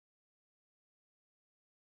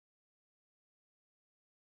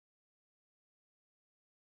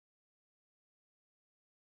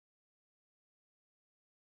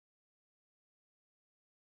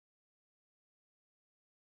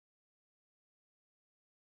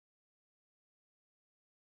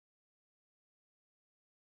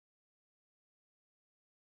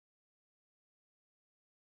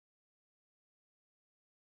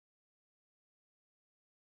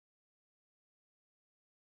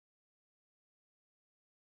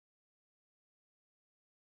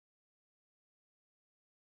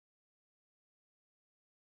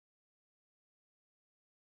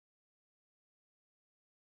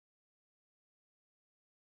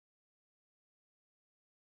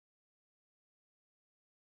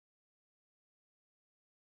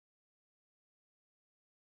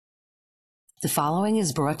The following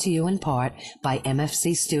is brought to you in part by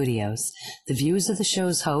MFC Studios. The views of the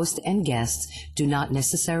show's host and guests do not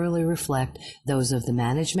necessarily reflect those of the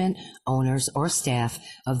management, owners, or staff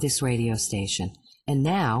of this radio station. And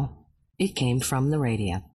now, it came from the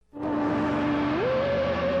radio.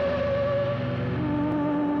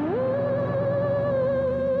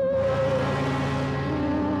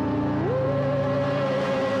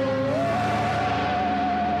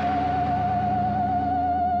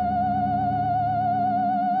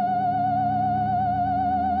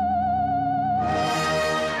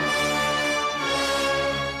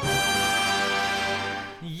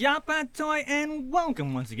 Yapatoy, and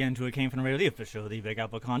welcome once again to It Came From the Radio, the official The Big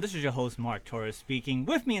Apple Con. This is your host, Mark Torres, speaking.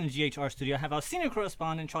 With me in the GHR studio, I have our senior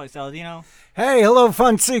correspondent, Charlie Saladino. Hey, hello,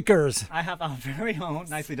 fun seekers. I have our very own,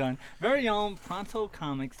 nicely done, very own Pronto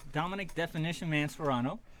Comics, Dominic Definition Man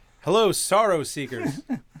Sperano. Hello, sorrow seekers.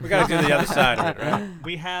 We gotta do the other side of it, right?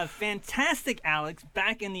 We have fantastic Alex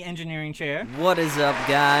back in the engineering chair. What is up,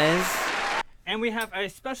 guys? And we have a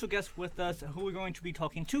special guest with us who we're going to be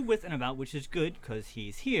talking to, with, and about, which is good because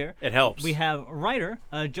he's here. It helps. We have writer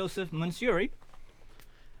Joseph Mansuri.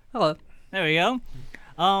 Hello. There we go.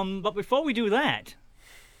 But before we do that,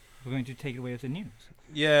 we're going to take it away with the news.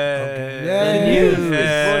 Yay. The news is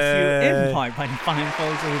brought to you in part by the fine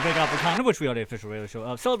folks of the Big Apple Con, which we are the official radio show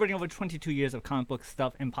of, celebrating over 22 years of comic book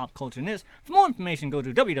stuff and pop culture news. For more information, go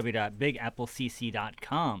to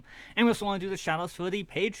www.bigapplecc.com. And we also want to do the shout-outs for the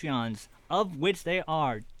Patreons, of which they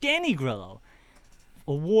are Danny Grillo,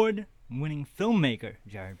 award-winning filmmaker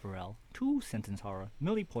Jared Burrell, Two Sentence Horror,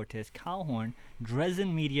 Millie Portes, Kyle Horn,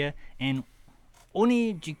 Dresden Media, and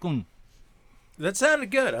Oni Jikun. That sounded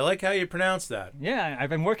good. I like how you pronounced that. Yeah, I've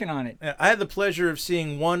been working on it. I had the pleasure of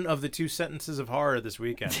seeing one of the Two Sentences of Horror this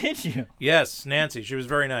weekend. Did you? Yes, Nancy. She was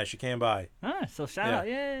very nice. She came by. Ah, so shout out.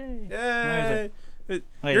 Yay. Yay. Wait,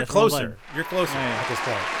 You're that's one closer. button. You're closer Yeah. at this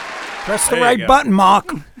point. Press the There you right go. button,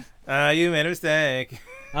 Mark. You made a mistake.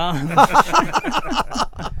 Oh,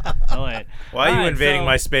 wait. Why are you All right, invading so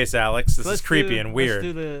my space, Alex? This is let's creepy do- and weird.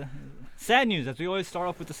 Let's do the sad news, as we always start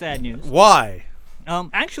off with the sad news. Why?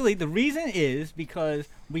 Actually, the reason is because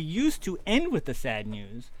we used to end with the sad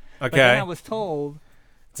news. But Okay. then I was told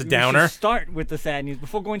It's a we downer. should start with the sad news.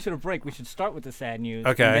 Before going to the break, we should start with the sad news.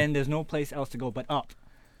 Okay. And then there's no place else to go but up.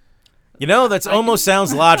 You know, that almost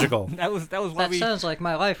sounds logical. That was why That we... sounds like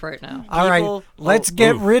my life right now. All right, People- let's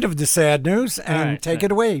get oof. rid of the sad news and right, take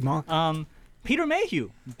it away, Mark. Peter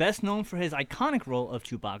Mayhew, best known for his iconic role of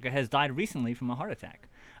Chewbacca, has died recently from a heart attack.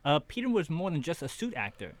 Peter was more than just a suit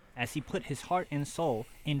actor, as he put his heart and soul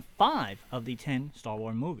in 5 of the 10 Star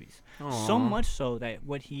Wars movies. So much so that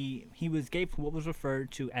he gave what was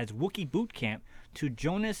referred to as Wookiee boot camp to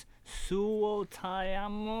Jonas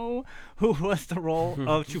Suotayamo, who was the role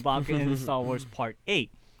of Chewbacca in Star Wars Part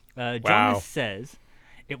 8. Wow. Jonas says,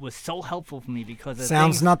 "It was so helpful for me because of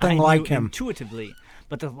Sounds things nothing I knew like him." intuitively,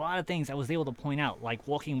 but there's a lot of things I was able to point out, like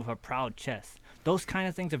walking with a proud chest. Those kind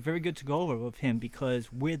of things are very good to go over with him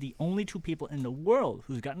because we're the only 2 people in the world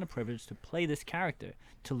who's gotten the privilege to play this character.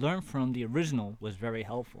 To learn from the original was very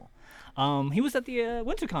helpful." He was at the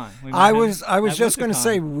WinterCon. We met I him was at just going to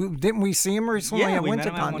WinterCon. say, didn't we see him recently Yeah, at we met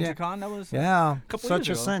him at WinterCon? Yeah. WinterCon. That was Yeah, couple such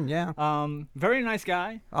years a ago. sin, yeah. Very nice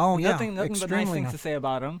guy. Oh, yeah, Nothing but nice extremely things nice. to say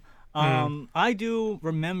about him. I do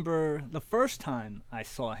remember the first time I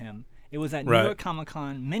saw him. It was at New Right. York Comic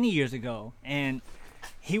Con many years ago, and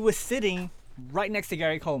he was sitting right next to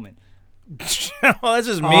Gary Coleman. Well, that's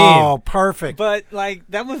just mean. Oh, perfect. But like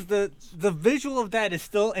that was the visual of that is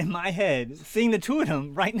still in my head. Seeing the 2 of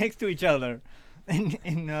them right next to each other, and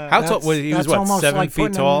How tall was he? He was That's what, almost 7 like feet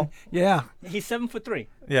putting tall? him- yeah, he's 7'3".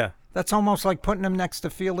 Yeah. that's almost like putting him next to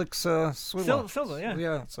Felix Swilla. Silver, yeah.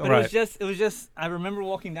 Yeah, so But Right. it was just. I remember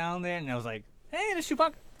walking down there, and I was like, "Hey, there's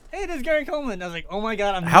Chewbacca. Hey, there's Gary Coleman." I was like, "Oh my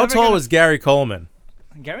God, I'm How never tall gonna-" was Gary Coleman?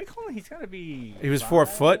 Gary Coleman? He's got to be. He was 4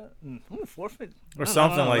 foot? 4 foot Or I don't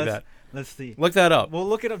something know. like Let's- that. Let's see. Look that up. We'll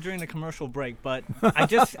look it up during the commercial break. But I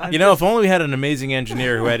just. You know, if only we had an amazing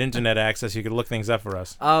engineer who had internet access, he could look things up for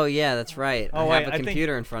us. Oh, yeah, that's right. Oh, I wait, have I a think-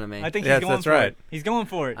 computer in front of me. I think Yes, he's going that's for right. it. He's going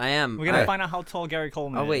for it. I am. We're gonna Alright. find out how tall Gary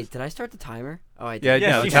Coleman Oh, is. wait, did I start the timer? Oh, I Yeah, did.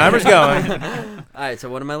 Yes, no, the you timer's should. going. All right, so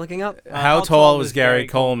what am I looking up? How tall was Gary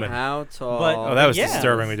Coleman? How tall? But- Oh, that was yeah.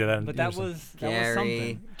 disturbing. We did that. in But that unison. was Gary.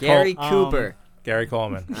 something. Gary Col- Cooper. Gary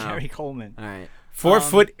Coleman. Oh. Gary Coleman. All right.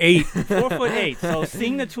 4'8". 4'8". So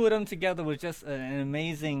seeing the 2 of them together was just an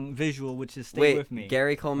amazing visual, which has stayed Wait, with me.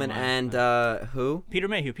 Gary Coleman Come on. and who? Peter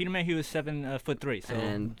Mayhew. Peter Mayhew is 7'3". So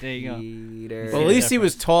And there you go. Peter. Well, at least he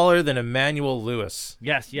was taller than Emmanuel Lewis.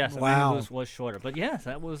 Yes. Wow. Wow. Was shorter, but yes,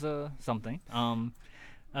 that was something.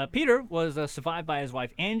 Peter was survived by his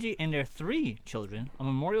wife Angie and their 3 children. A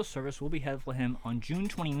memorial service will be held for him on June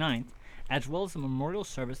 29th, as well as a memorial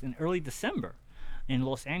service in early December in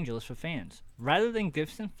Los Angeles for fans. Rather than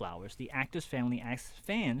gifts and flowers, the actor's family asked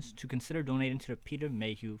fans to consider donating to the Peter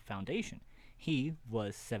Mayhew Foundation. He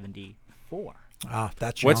was 74. Ah,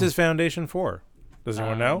 that's What's young. his foundation for? Does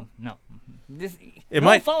anyone know? No. It No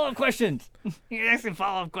might- follow-up questions. You're asking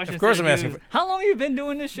follow-up questions. Of course to I'm asking dudes. How long have you been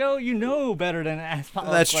doing this show? You know better than to ask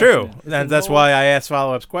follow-up That's questions. true. That's why I ask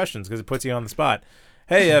follow-up questions, because it puts you on the spot.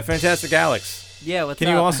 Hey, Fantastic Alex. Yeah, what's Can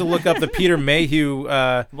up? you also look up the Peter Mayhew?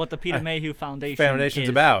 What the Peter Mayhew Foundation Foundation's is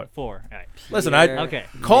about. for. All right. Listen, I Okay.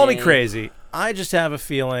 call me May- crazy. I just have a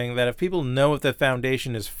feeling that if people know what the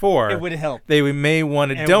foundation is for, It would help. they may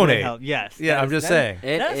want to It would donate. help. Yes. Yeah, that I'm is- just that saying. is-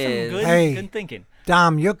 It That's is- some good, Hey. good thinking.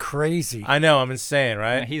 Dom, you're crazy. I know, I'm insane,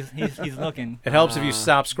 right? He's looking. It helps if you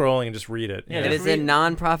stop scrolling and just read it. Yeah, you It know? is a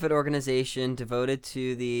non-profit organization devoted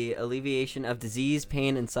to the alleviation of disease,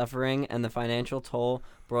 pain, and suffering, and the financial toll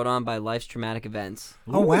brought on by life's traumatic events.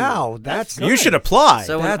 Oh, wow. That's good. You should apply.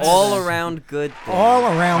 So an That's- all-around good thing. all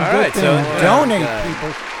around All good right, thing. so, Donate, good.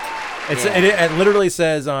 people. It's Yeah. it literally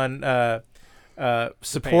says on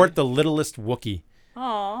support the littlest Wookiee.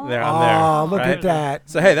 Aww. There on there. Oh, look right? at that.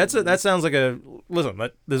 So hey, that sounds like a listen.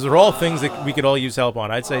 These are all things that we could all use help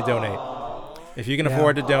on. I'd say donate. If you can Yeah.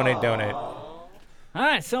 afford to donate, donate. All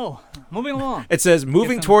right. So moving along. It says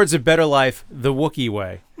moving some- towards a better life the Wookiee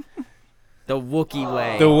way. The Wookiee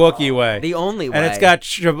way. The Wookiee way. The only way. And it's got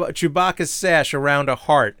Chewbacca's sash around a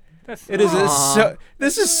heart. That's, It is Aw.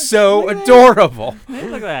 this is so adorable.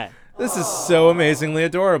 Look at that. This is so amazingly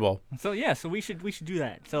adorable. So yeah. So we should do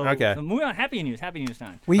that. So, Okay. so moving on. Happy news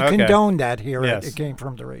time. We Okay. condone that here. Yes. It came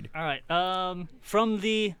from the radio. All right. From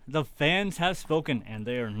the fans have spoken and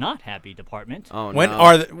they are not happy department. Oh, When no.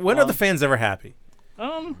 are the fans ever happy?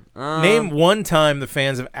 Name one time the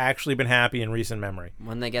fans have actually been happy in recent memory.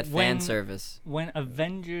 when they get when- fan service. When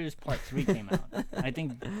Avengers Part 3 came out, I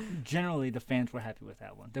think generally the fans were happy with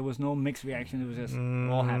that one. There was no mixed reaction. It was just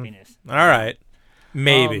all happiness. All right.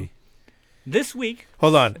 Maybe. This week,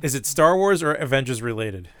 Hold on. Is it Star Wars or Avengers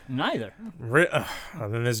related? neither.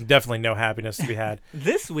 Then there's definitely no happiness to be had.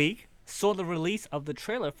 This week saw the release of the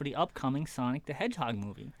trailer for the upcoming Sonic the Hedgehog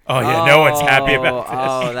movie. Oh yeah, no one's happy about this.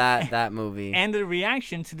 Oh, that movie. And the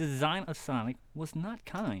reaction to the design of Sonic was not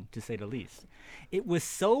kind, to say the least. It was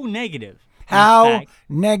so negative. in How fact,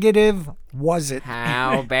 negative was it?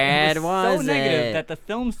 How bad it was so negative it? that the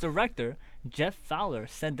film's director, Jeff Fowler,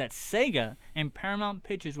 said that Sega and Paramount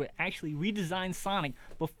Pictures would actually redesign Sonic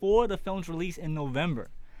before the film's release in November.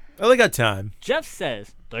 Oh, they got time. Jeff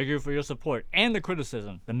says, "Thank you for your support and the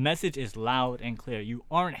criticism. The message is loud and clear. You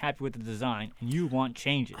aren't happy with the design and you want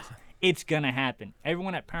changes. It's gonna happen.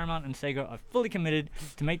 Everyone at Paramount and Sega are fully committed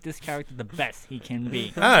to make this character the best he can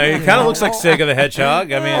be." Oh, it kind of looks like Sega the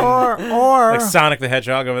Hedgehog. I mean, Or like Sonic the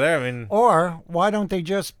Hedgehog over there. I mean, or why don't they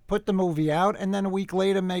just put the movie out and then a week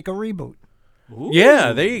later make a reboot?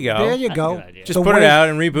 yeah, there you go. There you That's a go. good idea. Just The put it way- out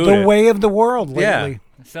and reboot The it. way of the world Yeah. lately.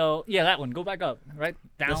 So yeah, that one. Go back up. Right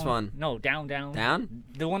down. This one. No, down. Down?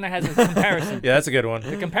 The one that has a comparison. Yeah, that's a good one.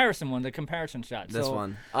 The comparison one. The comparison shot. This so,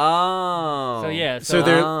 one. Oh. So yeah. So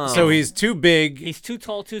So, so he's too big. he's too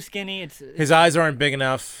tall, too skinny. It's His eyes aren't big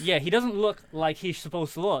enough. yeah. He doesn't look like he's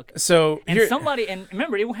supposed to look. So And here, and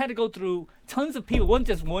remember, it had to go through tons of people. It wasn't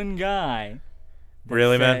just one guy. that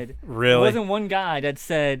Really, man? said- Really? It wasn't one guy that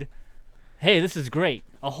said, "Hey, this is great."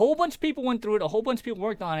 A whole bunch of people went through it. A whole bunch of people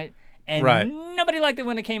worked on it, and Right. nobody liked it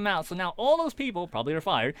when it came out. So now all those people probably are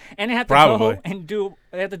fired, and they have to Probably. go and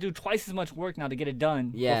they have to do twice as much work now to get it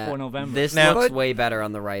done Yeah. before November. This Now- looks But- way better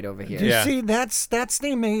on the right over here. You Yeah. see, that's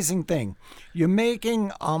the amazing thing. You're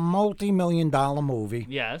making a multi-million-dollar movie,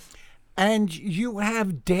 Yes. and you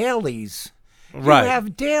have dailies. Right. You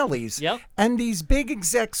have dailies. Yep. And these big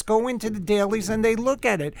execs go into the dailies and they look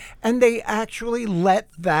at it and they actually let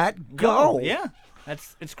that go. Yeah.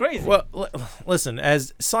 It's crazy. Well, listen,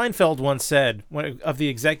 as Seinfeld once said, of the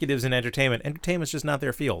executives in entertainment, entertainment's just not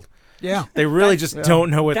their field. Yeah. They really just don't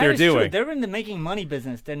know what That they're is true. doing. They're in the making money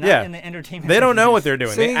business. They're not Yeah. in the entertainment. They don't know what business. they're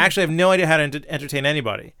doing. They See? actually have no idea how to entertain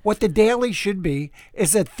anybody. What the daily should be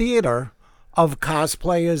is a theater of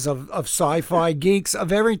cosplayers, of sci-fi geeks,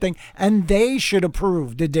 of everything, and they should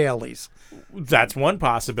approve the dailies. That's one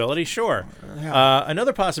possibility, sure.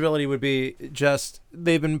 Another possibility would be just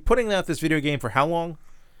they've been putting out this video game for how long?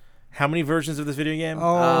 How many versions of this video game? Oh,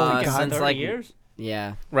 God. God. Since 30 like years.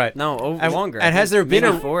 Yeah. Right. No, And- longer. and has there been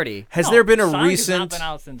Maybe a- 40? Has No, there been a Sonic recent? has not been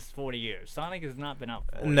out since 40 years. Sonic has not been out.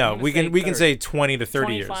 For 40. No, I'm gonna we can 30. say 20 to 30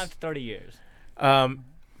 25 years. to 30 years.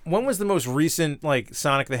 When was the most recent like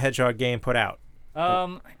Sonic the Hedgehog game put out?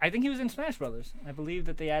 I think he was in Smash Brothers. I believe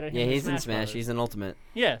that they added him. Yeah, to he's in Smash. Smash. Brothers. He's in Ultimate.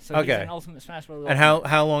 Yeah, so he's Okay. in Ultimate Smash Brothers. And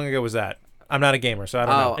how long ago was that? I'm not a gamer, so I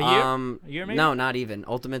don't know. A year? A A year, maybe? No, not even.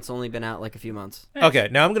 Ultimate's only been out like a few months. Okay,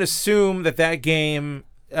 now I'm gonna assume that game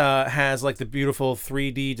has like the beautiful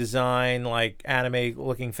 3D design, like anime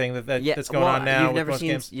looking thing that's going on now. You've with never most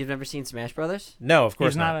seen games. You've never seen Smash Brothers? No, of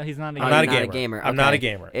course He's not. He's not a I'm gamer. not a you're gamer. I'm not a Okay.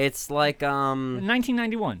 gamer. It's like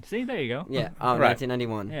 1991. See, there you go. yeah, Right.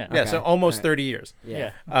 1991. Yeah. Yeah, Okay. so almost Alright. 30 years.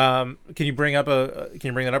 Yeah. Can you bring up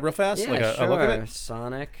that up real fast? Yeah, like sure. a look of it.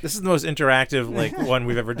 Sonic. This is the most interactive like one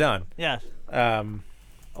we've ever done. Yeah.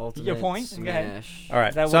 Ultimate point? Go ahead. Smash. All right,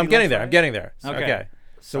 Is that so what I'm he getting looks there. like? I'm getting there. So, Okay. okay.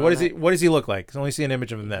 So what Sonic. what does he look like? 'Cause I only see an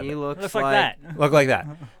image of him then. He looks Looks like that. Look like that.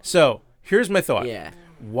 So here's my thought. Yeah.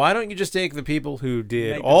 Why don't you just take the people who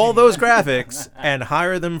did Make the all video. those graphics and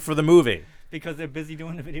hire them for the movie? Because they're busy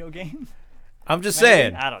doing the video games. I'm just Maybe?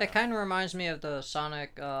 saying. I don't know. It kind of reminds me of the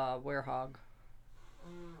Sonic Werehog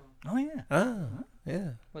Oh yeah. Oh, yeah.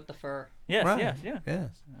 with the fur. Yes. Right. Yes. Yeah. Yes.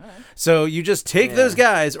 So you just take Yeah. those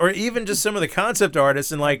guys, or even just some of the concept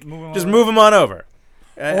artists, and like Move 'em just on move them on over.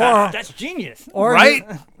 Or, That's genius. or right?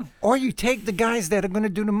 or you take the guys that are going to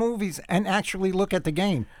do the movies and actually look at the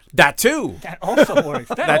game. That too. That also works.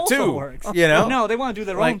 That also too, works. you know? But no, they want to do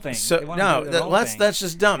their own Like thing. so, They wanna no, do their own thing that's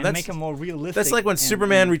just dumb. and That's make them more realistic. that's like when and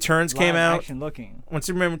Superman Returns came live out. action looking. when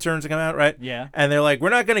Superman Returns come out, right? Yeah. And they're like, we're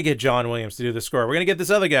not going to get John Williams to do the score. We're going to get this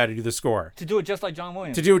other guy to do the score. To do it just like John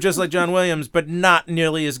Williams. To do it just like John Williams, but not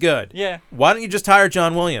nearly as good. Yeah. Why don't you just hire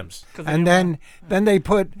John Williams? 'Cause And didn't then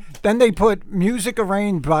they put music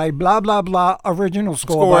arranged by blah blah blah original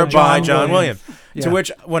Score by John Williams. Yeah. To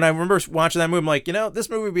which, when I remember watching that movie, I'm like, this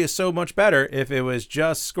movie would be so much better if it was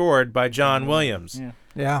just scored by John Williams.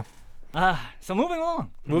 Yeah. Yeah. So moving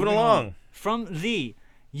along. Moving along. From the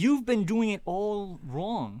you've been doing it all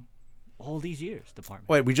wrong all these years department.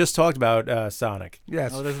 Wait, we just talked about Sonic.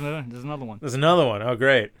 Yes. Oh, there's another one. There's another one. Oh,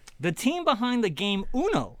 great. The team behind the game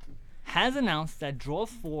Uno has announced that draw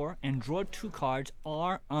 4 and draw 2 cards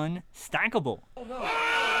are unstackable.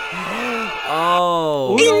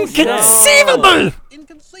 Oh.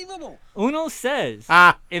 Inconceivable! Uno says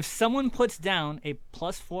if someone puts down a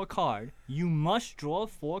 +4 card, you must draw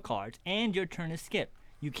 4 cards and your turn is skipped.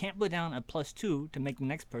 You can't put down a +2 to make the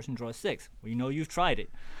next person draw 6. Well, you've tried it.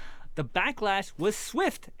 The backlash was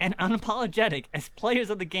swift and unapologetic as players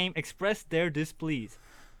of the game expressed their displeas.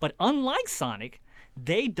 But unlike Sonic,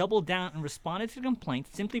 they doubled down and responded to the complaint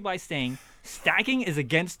simply by saying, stacking is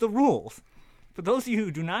against the rules. For those of you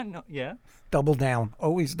who do not know, Double down.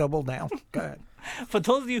 Always double down. Go ahead. for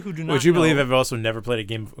those of you who do not Would you know, believe I've also never played a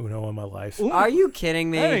game of Uno in my life? Are you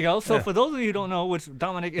kidding me? There we go. So Yeah. for those of you who don't know, which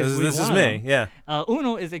Dominic is, This is one of me. them, Yeah.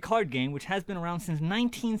 Uno is a card game which has been around since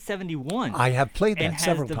 1971. I have played and that has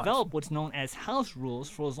several times. developed what's known as house rules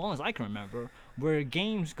for as long as I can remember, where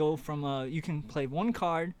games go from you can play one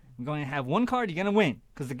card. You're going to have one card, you're going to win.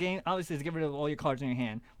 Because the game, obviously, is to get rid of all your cards in your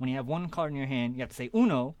hand. When you have one card in your hand, you have to say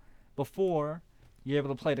Uno before you're able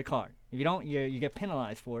to play the card. If you don't, you get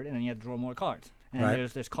penalized for it, and then you have to draw more cards. And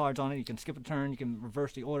Right. there's cards on it. You can skip a turn. You can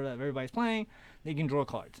reverse the order that everybody's playing. Then you can draw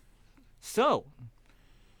cards. So,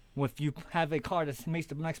 if you have a card that makes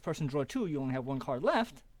the next person draw 2, you only have one card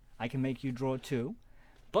left. I can make you draw 2.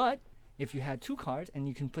 But if you had 2 cards and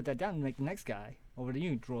you can put that down and make the next guy over to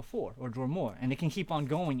you draw 4 or draw more, and it can keep on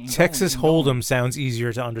going. And Texas going and going. Hold'em sounds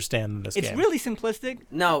easier to understand than this It's game. really simplistic,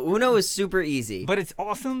 No, Uno is super easy. but it's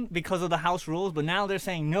awesome because of the house rules. But now they're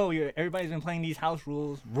saying no, everybody's been playing these house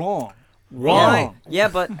rules wrong. Wrong. Yeah,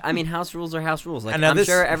 but I mean, house rules are house rules. Like, And now I'm this-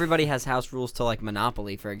 sure everybody has house rules to like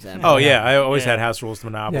Monopoly, for example. Oh, yeah. I always Yeah. had house rules to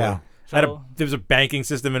Monopoly. Yeah. So- There was a banking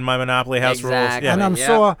system in my Monopoly house rules. Exactly.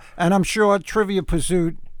 Yeah. And I'm sure Trivia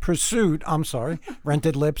Pursuit, I'm sorry,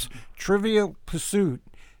 Rented Lips, Trivia Pursuit,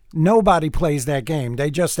 nobody plays that game. They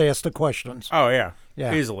just ask the questions. Oh, yeah.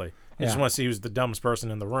 Yeah. Easily. I just Yeah. want to see who's the dumbest person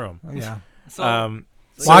in the room. Yeah. So,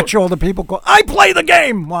 Watch all the people go, I play the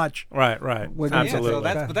game. Watch. Right, right. With- yeah,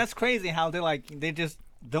 Absolutely. so that's crazy how they just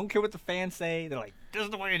don't care what the fans say. They're like, this is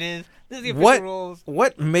the way it is. This is the official What rules.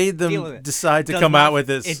 what made Deal with them it. decide to Does come not- out with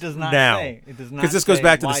this it does not now? say. It does not Because this goes say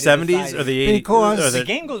back to why the they 70s decided. or the 80s? Because- or The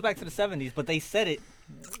game goes back to the 70s, but they said it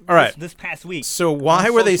all right. this past week. So why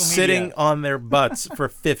on were they social media. sitting on their butts for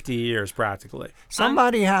 50 years practically?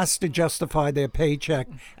 Somebody has to justify their paycheck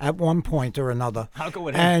at one point or another. I'll go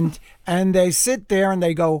with him. And they sit there and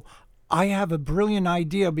they go, I have a brilliant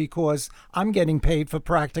idea because I'm getting paid for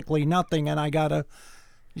practically nothing and I got to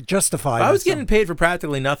Justified. If I was getting paid for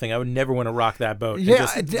practically nothing, I would never want to rock that boat. and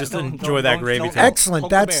Yeah, just Don't- enjoy that don't- gravy don't- train. excellent. Poke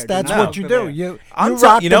the That's bear. Do not what poke you the do. bear. You I'm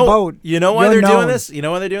rock you the know, boat. You know why You're they're doing known. this? You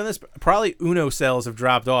know why they're doing this? Probably Uno sales have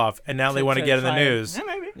dropped off, and now they want to get in the try it. news Yeah,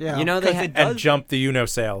 maybe. Yeah. You know they 'Cause ha- it and does- jump the Uno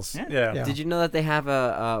sales. Yeah. Yeah. Did you know that they have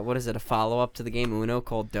a a follow up to the game Uno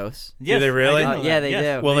called Dos? Yes, they really? I do know Yeah, that. they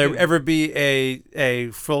Yes, do. Will they there ever be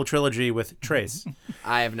a full trilogy with Trace?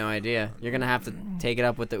 I have no idea. You're gonna have to take it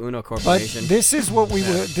up with the Uno But Corporation. this is what we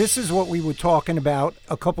were. This is what we were talking about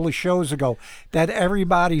a couple of shows ago. That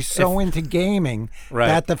everybody's so into gaming Right.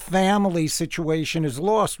 that the family situation is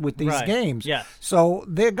lost with these Right. games. Yes. So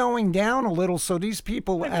they're going down a little. So these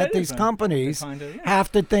people Maybe at that these is right. companies They're trying to- yeah.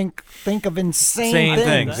 have to think of insane Insane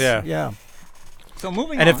things. things, yeah. Yeah. So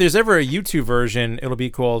moving And on. if there's ever a YouTube version, it'll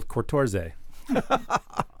be called Cortorze.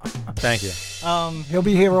 Thank you. He'll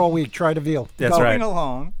be here all week. Try to veal. That's Go. right. moving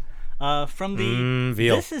along, from the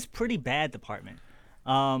veal. This Is Pretty Bad department,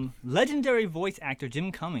 legendary voice actor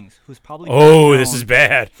Jim Cummings, who's probably Oh, best this known is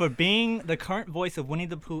bad. for being the current voice of Winnie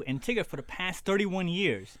the Pooh and Tigger for the past 31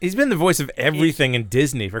 years, He's been the voice of everything in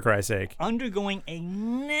Disney, for Christ's sake. undergoing a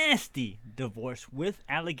nasty divorce with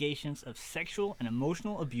allegations of sexual and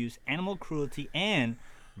emotional abuse, animal cruelty, and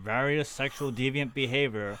various sexual deviant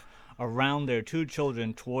behavior around their 2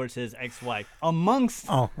 children towards his ex-wife, amongst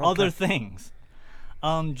other things.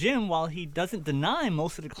 Jim, while he doesn't deny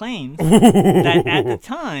most of the claims that at the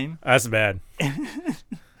time, That's bad.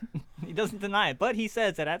 he doesn't deny it, but he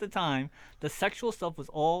says that at the time, the sexual stuff was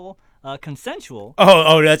all consensual.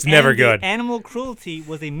 Oh, that's never and the good. animal cruelty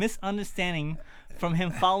was a misunderstanding from him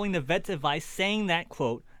following the vet's advice, saying that,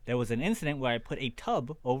 quote, there was an incident where I put a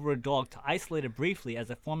tub over a dog to isolate it briefly as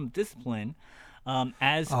a form of discipline,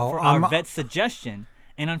 for our vet's suggestion.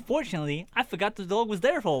 And unfortunately, I forgot the dog was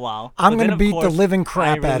there for a while. I'm But going then, to of beat the course, living I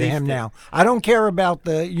crap out of released him it. now. I don't care about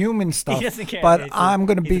the human stuff, doesn't care. but He's a- I'm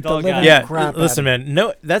going to he's a beat the dog living guy. Yeah, crap listen, out of man.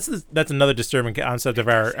 No, that's another disturbing concept of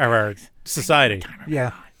our society. him.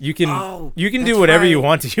 Yeah. You can Oh, do that's whatever you right.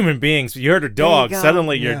 want to human beings. You hurt a dog, go.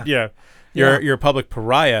 suddenly Yeah. you're a public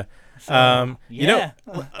pariah. You know, yeah.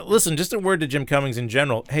 listen. Just a word to Jim Cummings in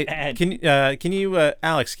general. Hey, Ed. can you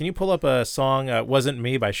Alex? Can you pull up a song "Wasn't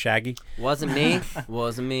Me" by Shaggy? Wasn't me.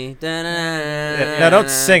 Wasn't me. No, don't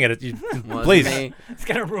sing it. Wasn't Please. me. It's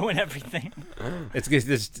going to ruin everything.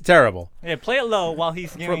 It's terrible. Yeah, play it low while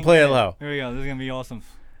he's giving. Play it low. Here we go. This is going to be awesome.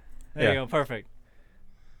 There Yeah. you go. Perfect.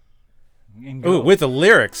 And Ooh, go. with the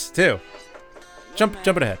lyrics too. Jump it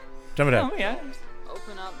ahead. Jump it ahead. Oh, yeah.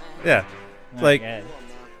 Open up, man. Yeah. Like Okay.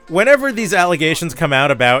 whenever these allegations come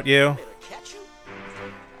out about you,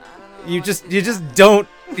 you just don't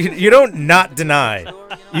you don't not deny.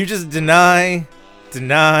 You just deny,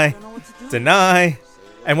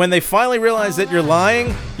 and when they finally realize that you're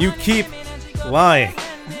lying, you keep lying.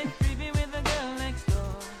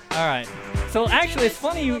 All right. So actually, it's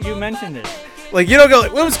funny you mentioned this. Like you don't go,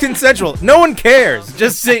 it was consensual. No one cares.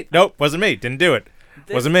 Just say, nope, wasn't me. Didn't do it.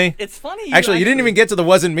 Wasn't me. It's funny. Actually, you didn't even get to the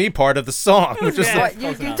 "wasn't me" part of the song. Which is yeah. like, What? You,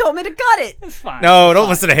 Close you enough. told me to cut it. It's fine. no, It's don't fine.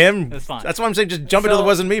 listen to him. It's fine. That's why I'm saying just jump into the So-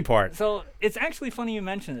 "wasn't me" part. So it's actually funny you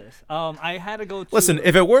mentioned this. I had to go. To, Listen,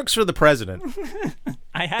 if it works for the president,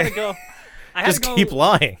 I had to go. I had just to go, keep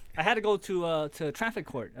lying. I had to go to traffic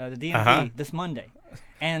court, the DMV, Uh-huh. this Monday,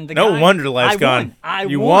 and the No guy, wonder life's I gone. Won. I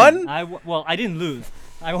You won. won? Well, I didn't lose.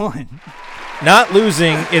 I won. Not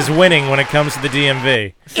losing is winning when it comes to the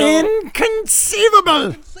DMV.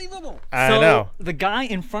 Inconceivable. I So know. the guy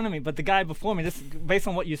in front of me, but the guy before me, this based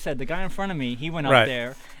on what you said, the guy in front of me, he went up Right.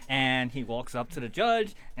 there and he walks up to the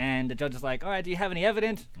judge, and the judge is like, all right, do you have any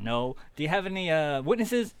evidence? No. Do you have any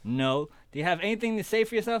witnesses? No. Do you have anything to say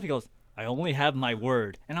for yourself? He goes, I only have my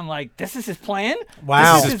word. And I'm like, this is his plan? Wow.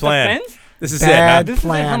 This This is is his plan. defense? This is Bad it. This is it.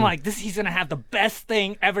 plan. I'm like, he's going to have the best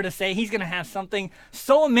thing ever to say. He's going to have something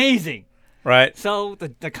so amazing. Right? So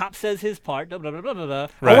the cop says his part, blah, blah, blah, blah, blah, blah.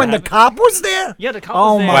 Right. Oh, and the cop was there? Yeah, the cop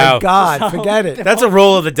Oh was there. my Wow. God! So- Forget it. That's a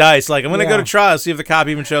roll of the dice. Like, I'm going to go Yeah. to trial, see if the cop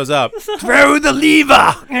even shows up. Throw the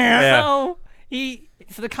lever. Yeah. So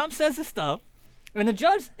so the cop says this stuff, and the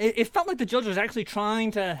judge. It felt like the judge was actually trying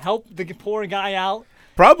to help the poor guy out.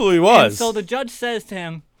 Probably And was. so the judge says to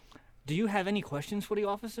him, "Do you have any questions for the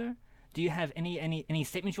officer? Do you have any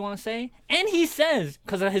statements you want to say?" And he says,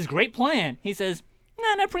 because of his great plan, he says,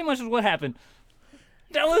 "Nah, that pretty much is what happened."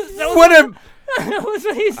 That was What a that was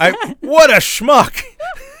what he said. what a schmuck.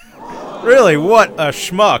 Really, what a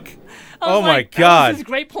schmuck. I was Oh my like, That God. was his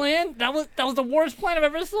great plan. That was the worst plan I've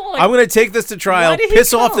ever saw. Like, I'm going to take this to trial, Why did he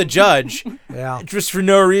piss off the come? judge, Yeah. just for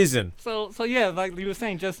no reason. so yeah, like you were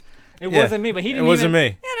saying, just it Yeah, wasn't me, but he it didn't. wasn't even,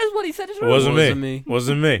 me. Yeah, that's what he said. It's It wasn't me. Wasn't me.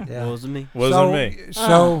 Wasn't me. Yeah. Wasn't me. Wasn't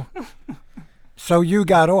me. So you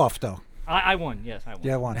got off though. I won. Yes, I won.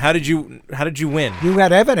 Yeah, one. How did you win? You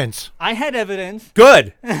had evidence. I had evidence.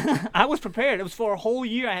 Good, I was prepared. It was for a whole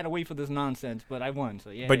year. I had to wait for this nonsense, but I won. So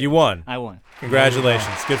yeah. but you won. I won.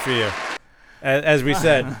 Congratulations. Good for you. As we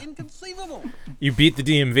said, you beat the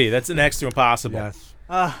DMV. That's next to impossible. Yes.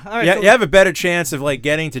 All right. Yeah, so you have a better chance of like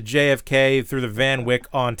getting to JFK through the Van Wyck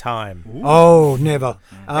on time. Oh, never.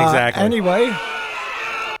 Exactly. Anyway,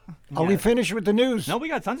 are we Yeah. finished with the news? No, we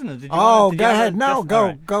got tons of news. Did you Oh, did you go have ahead. a- No, just- go, all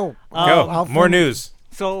right. go. Go. I'll More finish. news.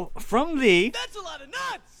 So from the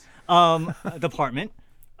department,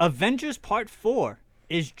 Avengers Part 4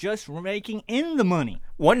 is just raking in the money.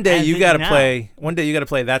 One day As you in got to now. play. One day you got to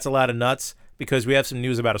play. That's a lot of nuts because we have some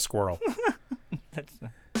news about a squirrel. That's,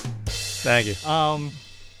 Thank you.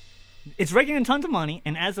 it's raking in tons of money,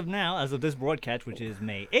 and as of now, as of this broadcast, which is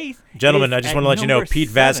May 8th, Gentlemen, it is I just at want to let you know number Pete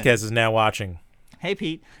 7. Vasquez is now watching. Hey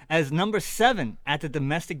Pete, as number 7 at the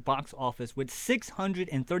domestic box office with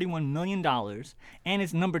 $631 million, and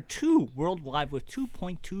it's number 2 worldwide with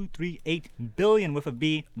 $2.238 billion with a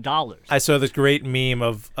B dollars. I saw this great meme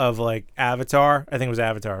of like Avatar. I think it was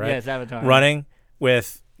Avatar, right? Yeah, it's Avatar. Running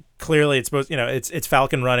with clearly it's supposed, it's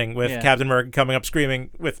Falcon running with Yeah. Captain America coming up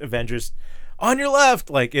screaming with Avengers on your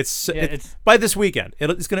left. Like it's by this weekend.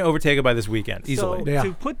 It's going to overtake it by this weekend easily. So Yeah.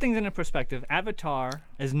 to put things into perspective, Avatar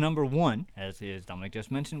is number 1, as Dominic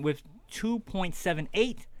just mentioned, with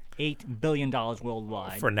 $2.788 billion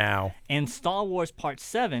worldwide. For now. And Star Wars Part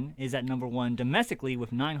 7 is at number 1 domestically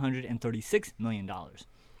with $936 million.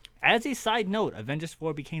 As a side note, Avengers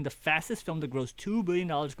 4 became the fastest film to gross $2 billion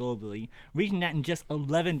globally, reaching that in just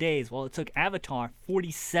 11 days, while it took Avatar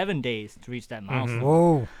 47 days to reach that milestone.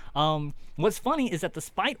 Whoa. What's funny is that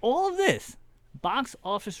despite all of this, box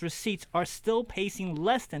office receipts are still pacing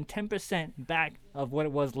less than 10% back of what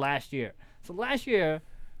it was last year. So last year,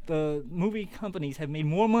 the movie companies have made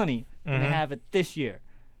more money than they have it this year.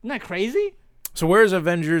 Isn't that crazy? So where's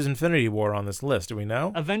Avengers Infinity War on this list? Do we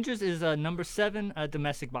know? Avengers is number 7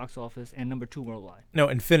 domestic box office and number 2 worldwide. No,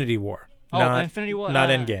 Infinity War. Oh, not, Infinity War. Not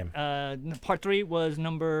Endgame. Part 3 was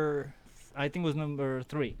number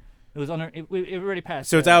 3. It was under. It already passed.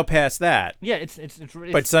 So it's out past that. Yeah, it's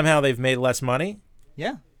But somehow they've made less money?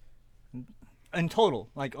 yeah. In total,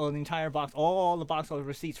 like the entire box, all the box office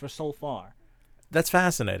receipts for so far. That's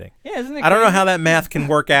fascinating. Yeah, isn't it? I don't know crazy? how that math can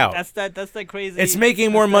work out. That's that crazy. It's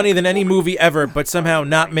making more money than any movie ever, but somehow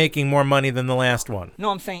not making more money than the last one.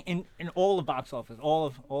 No, I'm saying in all the box office, all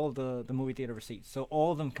of the movie theater receipts. So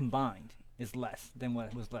all of them combined is less than what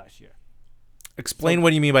it was last year. Explain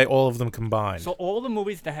what you mean by all of them combined. So all the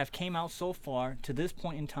movies that have came out so far to this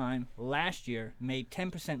point in time last year made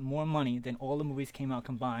 10% more money than all the movies came out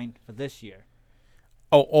combined for this year.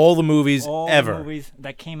 Oh, all the movies All ever. the movies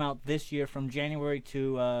that came out this year from January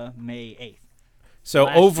to May 8th. So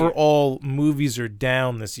last year. overall, movies are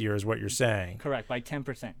down this year, is what you're saying, Correct, by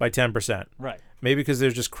 10%. by 10%. Right. Maybe because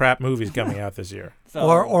there's just crap movies coming out this year, So,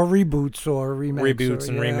 Or reboots or remakes. reboots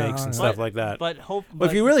and remakes and stuff like that. But But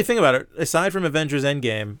if you really think about it, aside from Avengers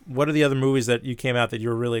Endgame, what are the other movies that you came out that you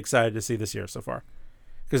were really excited to see this year so far?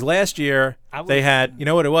 Because last year they had, you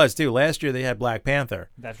know what it was too. Last year they had Black Panther,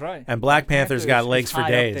 That's right. and Black Panther's got is legs for high up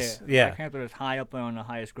days. there. Yeah, Black Panther is high up there on the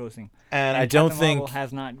highest grossing. and I Captain don't Marvel think.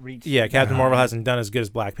 has not reached. Yeah, Captain Marvel hasn't done as good as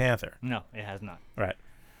Black Panther. No, it has not. Right,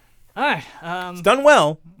 All right. it's done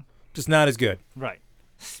well, just not as good. Right.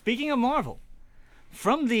 Speaking of Marvel,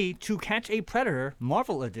 from the To Catch a Predator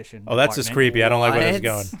Marvel Edition. Oh, that's just department, creepy. I don't like where this is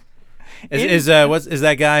What? going. Is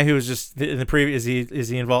that guy who was just in the previous? Is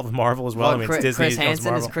he involved with Marvel as well? I mean, it's Disney. Chris he comes Hansen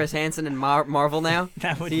Marvel. is Chris Hansen in Marvel now.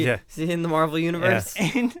 That would Yeah. Is he in the Marvel universe?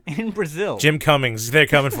 in Brazil. Jim Cummings, they're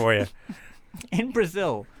coming for you. In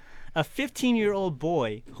Brazil, a 15-year-old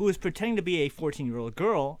boy who was pretending to be a 14-year-old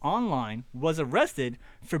girl online was arrested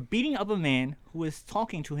for beating up a man who was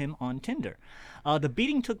talking to him on Tinder. The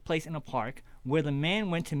beating took place in a park where the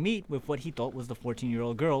man went to meet with what he thought was the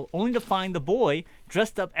 14-year-old girl, only to find the boy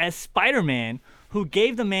dressed up as Spider-Man, who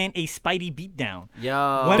gave the man a Spidey beatdown.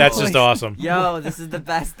 Yo. When That's police- just awesome. Yo, this is the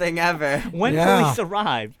best thing ever. When Yeah. police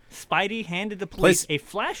arrived, Spidey handed the police a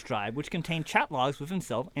flash drive which contained chat logs with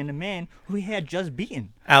himself and the man who he had just beaten.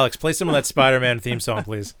 Alex, play some of that Spider-Man theme song,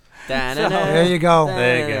 please. There you go.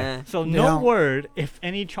 There you go. So no Yeah. word if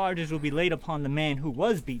any charges will be laid upon the man who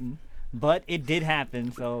was beaten, but it did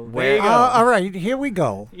happen. So there Where- you go. All right, here we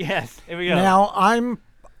go. Yes, here we go. Now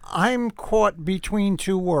I'm caught between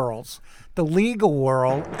two worlds, the legal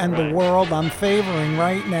world and the world I'm favoring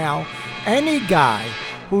right now. Any guy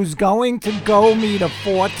who's going to go meet a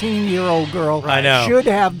 14-year-old girl I know. should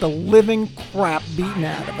have the living crap beaten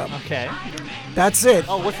out of him. Okay. That's it.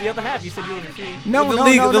 Oh, what's the other half? You said you were going to see. No, The no,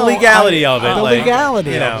 leg- no, the no. legality of it, The like,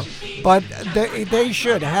 legality you know. of it. But they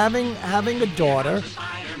should. Having a daughter,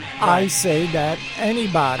 I say that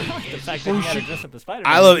anybody. The fact that who you got to should- dress up as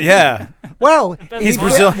Spider-Man. I love. Yeah. Well, He's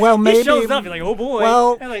Brazilian. Well, maybe. He shows up. You're like, oh boy.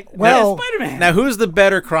 Well, And like, well, Spider-Man. Now, who's the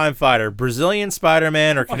better crime fighter, Brazilian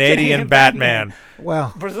Spider-Man or Canadian Canadian Batman? Batman.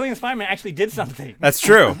 well, Brazilian Spider-Man actually did something. That's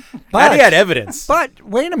true. But- and he had evidence. but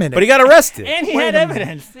wait a minute. But he got arrested. And he Wait had a minute.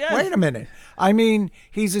 evidence. Yeah. Wait a minute. I mean,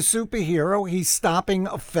 he's a superhero. He's stopping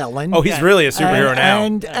a felon. Oh, he's really a superhero now.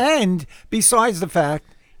 And besides the fact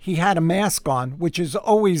he had a mask on, which is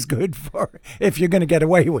always good for if you're going to get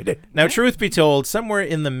away with it. Now, truth be told, somewhere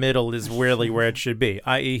in the middle is really where it should be.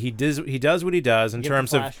 I.e., he does what he does in Give the terms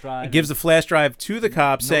flash of drive. he gives the flash drive to the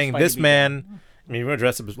cops, saying Spidey this beat man. I mean, you're gonna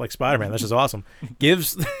dress up as like Spider-Man. That's just awesome.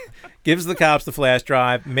 gives the cops the flash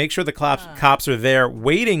drive. Make sure the cops are there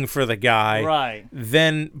waiting for the guy. Right.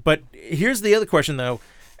 Then, but here's the other question though.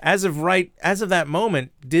 As of that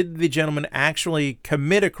moment, did the gentleman actually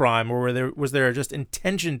commit a crime, or was there just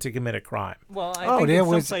intention to commit a crime? Well, I Oh, think there in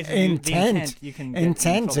some was places intent. you can get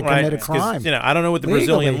Intent to in trouble. commit a 'Cause, crime. I don't know what the Legally.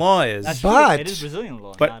 Brazilian law is. That's But- true. It is Brazilian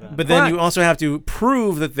law. not, But then you But- also have to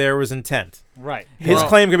prove that there was intent. right. His Well,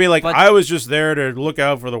 claim could be like, but- I was just there to look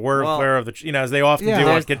out for the welfare of the, as they often Yeah. do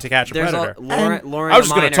There's- to catch a There's predator. luring I was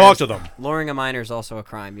just a gonna minor talk to them. Luring a minor is also a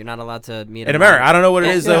crime. You're not allowed to meet In a America, minor. I don't know what it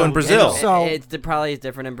is though Yeah. in Brazil. So- it probably is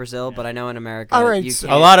different in Brazil, but I know in America. All right, you so-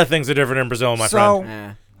 can't, A lot of things are different in Brazil, my So-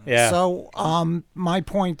 friend. Yeah. Yeah. So, my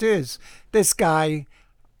point is, this guy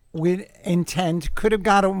with intent could have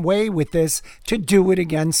got away with this to do it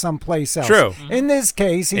again someplace else. True. In this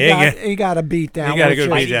case, He got- he got a beat down. he got a which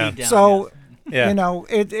good is- beat down. So, Yeah.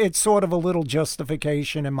 it's sort of a little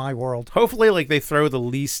justification in my world. Hopefully, like they throw the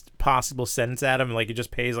least possible sentence at him, like he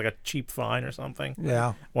just pays like a cheap fine or something.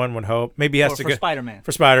 Yeah. One would hope. Maybe he has Or to for go Spider-Man.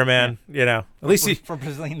 for Spider-Man. At least he For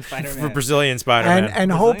Brazilian Spider-Man. for Brazilian Spider-Man. And Brazilian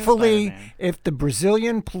hopefully, Spider-Man. if the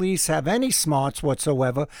Brazilian police have any smarts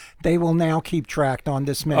whatsoever, they will now keep track on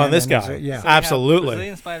this man. On this and his- guy. yeah. So we have Absolutely.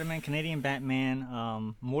 Brazilian Spider-Man, Canadian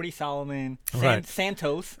Batman, Morty Solomon, Right.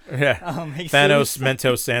 Santos. yeah. Jesus. Thanos,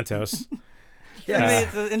 Mentos, Santos. I mean,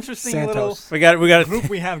 it's an interesting little Santos. We got group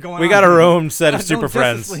we have going on. we got our own set of No, super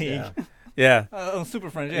Justice friends. League. Yeah. Super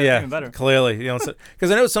Friends. Yeah, even better. Clearly,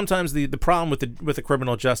 because I know sometimes the problem with the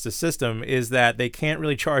criminal justice system is that they can't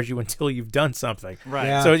really charge you until you've done something. Right.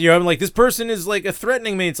 Yeah. So you're like, this person is like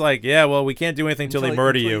threatening me. It's like, yeah, well, we can't do anything until they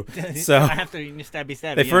murder you. So I have to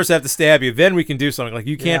stabby. they first have to stab you, then we can do something. Like,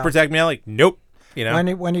 you can't Yeah. protect me. I'm like, nope.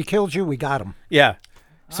 When he killed you, we got him. Yeah.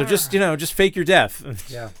 So just fake your death.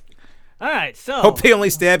 Yeah. All right, so Hope they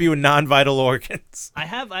only stab you in non-vital organs. I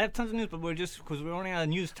have tons of news, but we're running out of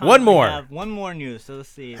news time. One more. I have one more news, so let's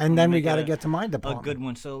see. And then we Make got to a- get to my a department. good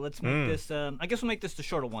one. So let's make this. I guess we'll make this the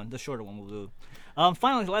shorter one. The shorter one we'll do.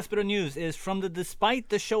 Finally, the last bit of news is from the despite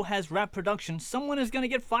the show has wrapped production, someone is going to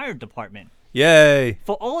get fired department. Yay.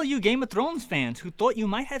 For all you Game of Thrones fans who thought you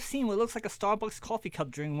might have seen what looks like a Starbucks coffee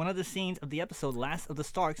cup during one of the scenes of the episode Last of the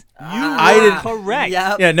Starks, you I were didn't- correct.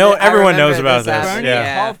 Yep. Yeah, no, I everyone remember knows about this. happened, Bernie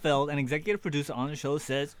Yeah. Caulfield, an executive producer on the show,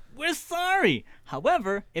 says, "We're sorry.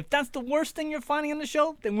 However, if that's the worst thing you're finding in the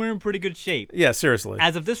show, then we're in pretty good shape." Yeah, seriously.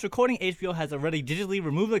 As of this recording, HBO has already digitally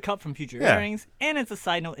removed the cup from future Yeah. airings, and as a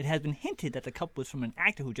side note, it has been hinted that the cup was from an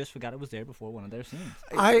actor who just forgot it was there before one of their scenes.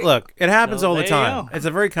 Look, it happens So all the there you time. go. It's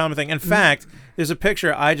a very common thing. In fact, there's a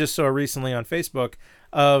picture I just saw recently on Facebook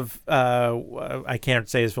of I can't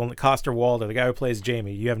say his full name, Coster Waldo, the guy who plays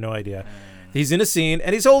Jamie. You have no idea. He's in a scene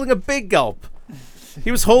and he's holding a big gulp. He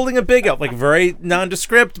was holding a big gulp, like very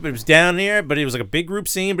nondescript, but it was down here, but it was like a big group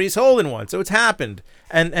scene, but he's holding one. So it's happened.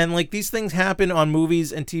 And like these things happen on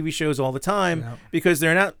movies and TV shows all the time because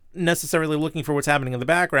they're not necessarily looking for what's happening in the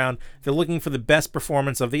background. They're looking for the best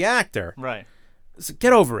performance of the actor. Right. So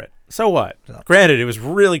get over it. So what? Granted, it was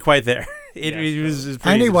really quite there. It was a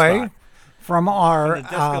pretty easy Anyway, spot. from our From the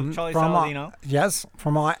desk of Charlie Saladino.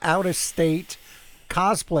 from our out of state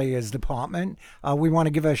cosplayers department, we want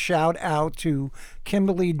to give a shout out to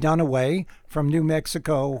Kimberly Dunaway from New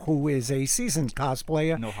Mexico, who is a seasoned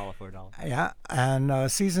cosplayer. No holla for a dollar. Yeah, and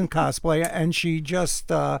seasoned cosplayer, and she just,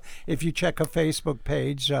 if you check her Facebook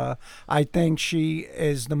page, I think she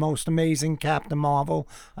is the most amazing Captain Marvel.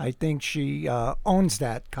 I think she owns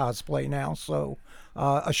that cosplay now, so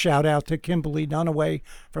a shout out to Kimberly Dunaway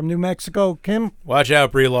from New Mexico. Kim? Watch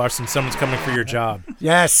out, Brie Larson. Someone's coming for your job.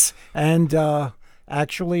 Yes, and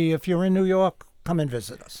actually, if you're in New York, come and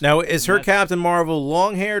visit us. Now, is her Captain Marvel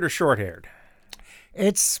long-haired or short-haired?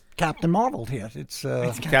 It's Captain Marvel here. It's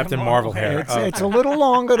Captain Marvel hair. Oh, it's a little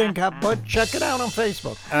longer than but check it out on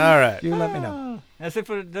Facebook. all right. You let me know. That's it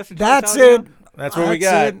for That's That's it. That's what we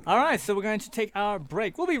got. it. All right, so we're going to take our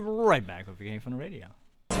break. We'll be right back with the Game from the Radio.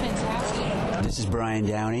 This is Brian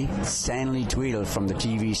Downey, Stanley Tweedle from the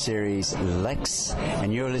TV series Lex,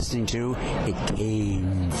 and you're listening to It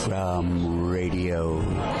Came From Radio.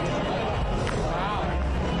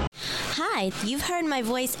 Hi, you've heard my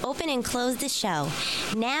voice open and close the show.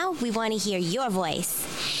 Now we want to hear your voice.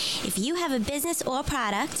 If you have a business or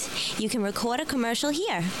product, you can record a commercial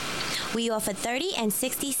here. We offer 30 and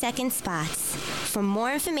 60-second spots. For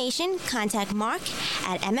more information, contact Mark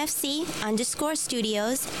at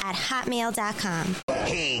mfc_studios@hotmail.com.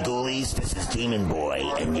 Hey, ghoulies, this is Demon Boy,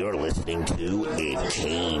 and you're listening to It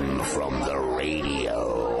Came From the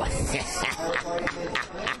Radio.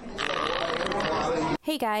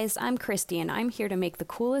 Hey guys, I'm Christy and I'm here to make the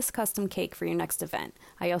coolest custom cake for your next event.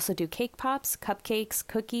 I also do cake pops, cupcakes,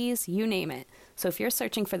 cookies, you name it. So if you're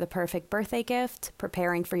searching for the perfect birthday gift,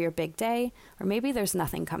 preparing for your big day, or maybe there's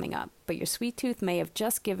nothing coming up, but your sweet tooth may have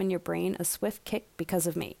just given your brain a swift kick because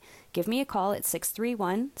of me, give me a call at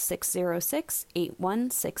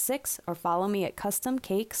 631-606-8166 or follow me at Custom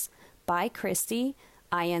Cakes by Christy,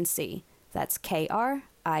 INC. That's KRISTY.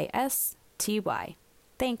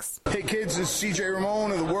 Thanks. Hey kids, this is CJ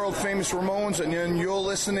Ramone of the world famous Ramones, and you're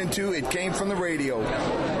listening to It Came From the Radio.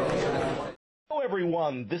 Hello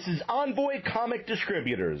everyone, this is Envoy Comic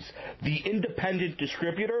Distributors, the independent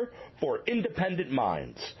distributor for independent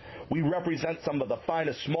minds. We represent some of the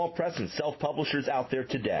finest small press and self-publishers out there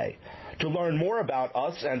today. To learn more about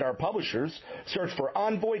us and our publishers, search for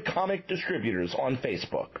Envoy Comic Distributors on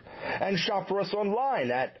Facebook. And shop for us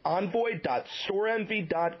online at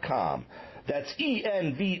envoy.storeenvy.com. That's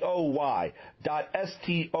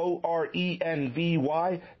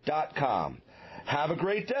envoy.storenvy.com. Have a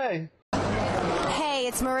great day. Hey,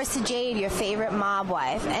 it's Marissa Jade, your favorite mob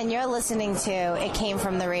wife, and you're listening to It Came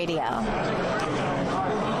From the Radio.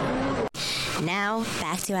 Now,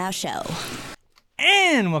 back to our show.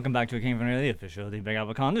 And welcome back to It Came From the Radio, the official The Big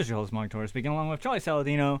Apple Con. This is your host, Mark Torres, speaking along with Charlie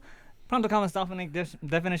Saladino, Pronto Comments, Dominic,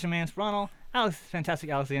 Definition Man, Sprano, Alex, Fantastic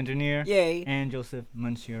Alex the Engineer, Yay. and Joseph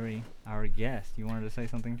Manchuri, our guest. You wanted to say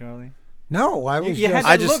something, Charlie? No, I was You just.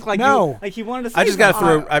 had to look like no. you, like you wanted to say I just got to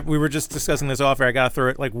something. throw. We were just discussing this off air. I got to throw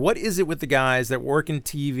it. Like, what is it with the guys that work in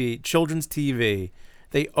TV, children's TV?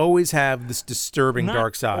 They always have this disturbing Not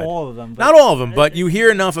dark side. all of them, but Not all of them, but you hear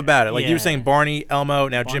enough about it. Like you Yeah. were saying, Barney, Elmo,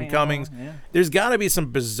 now Barney, Jim Cummings. Elmo, yeah. There's got to be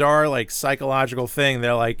some bizarre, like, psychological thing.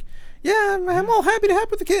 They're like, yeah, I'm all happy to help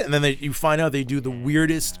with the kid. And then you find out they do the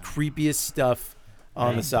weirdest, creepiest stuff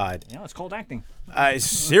on the side. Yeah, it's called acting.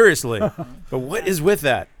 Seriously. But what is with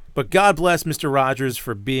that? But God bless Mr. Rogers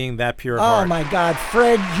for being that pure of Oh heart. my God,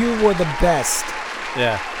 Fred, you were the best.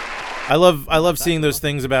 Yeah. I love seeing those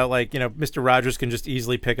things about, like, you know, Mr. Rogers can just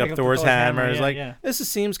easily pick up the Thor's Thor's hammer. hammer, It's yeah, like, yeah. this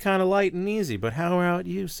seems kind of light and easy, but how about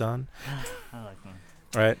you, son? I like them.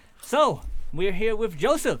 Right? So, we're here with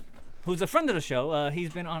Joseph, who's a friend of the show.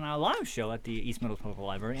 He's been on our live show at the East Middle Public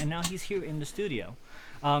Library, and now he's here in the studio.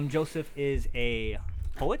 Joseph is a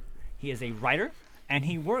poet, he is a writer, and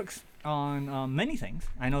he works on many things.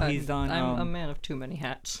 I know he's done... I'm a man of too many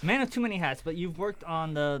hats. Man of too many hats, but you've worked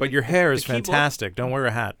on the... But your hair is key book. fantastic. Don't wear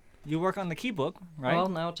a hat. You work on the key book, right? Well,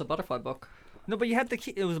 now it's a butterfly book. No, but you had the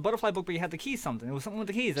key. It was a butterfly book, but you had the keys something. It was something with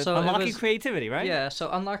the keys. So it Unlocking was- creativity, right? Yeah, so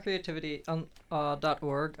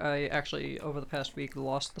unlockcreativity.org. I actually over the past week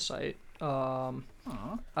lost the site.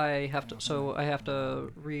 I have to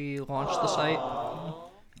relaunch the site.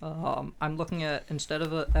 I'm looking at, instead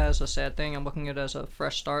of it as a sad thing, I'm looking at it as a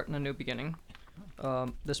fresh start and a new beginning.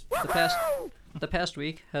 The past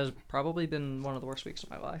week has probably been one of the worst weeks of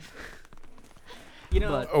my life. You know.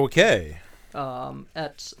 But, Okay.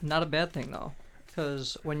 That's not a bad thing though,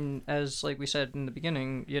 because as like we said in the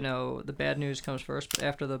beginning, you know, the bad news comes first, but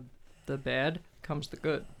after the bad comes the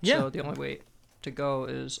good. Yeah. So the only way to go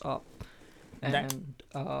is up. And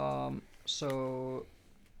so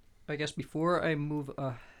I guess before I move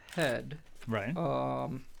ahead, Right.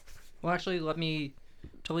 well, actually,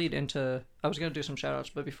 to lead into, I was going to do some shout outs,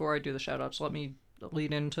 but before I do the shout outs, let me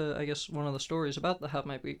lead into, I guess, one of the stories about how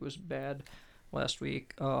my week was bad last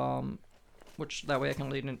week, which that way I can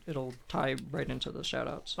lead in, it'll tie right into the shout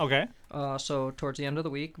outs. Okay. So towards the end of the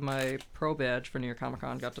week, my pro badge for New York Comic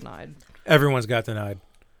Con got denied. Everyone's got denied.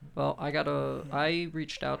 Well, I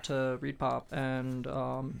reached out to Reed Pop, and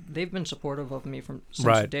they've been supportive of me since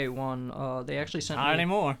Right. day one. They actually sent Not me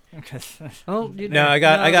anymore. Oh, No, I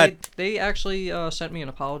got. They actually sent me an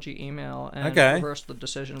apology email and Okay. reversed the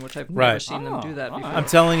decision, which I've never Right. seen them do that before. I'm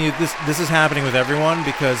telling you, this is happening with everyone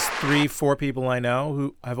because 3-4 people I know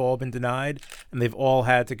who have all been denied, and they've all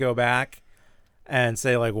had to go back and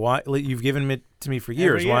say like, "Why you've given it to me for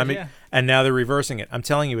years? Why me?" yeah. And now they're reversing it. I'm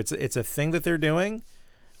telling you, it's a thing that they're doing.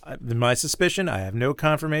 My suspicion, I have no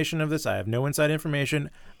confirmation of this. I have no inside information.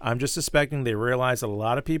 I'm just suspecting they realize that a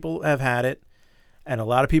lot of people have had it, and a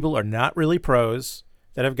lot of people are not really pros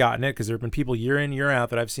that have gotten it because there have been people year in, year out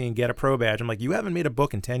that I've seen get a pro badge. I'm like, you haven't made a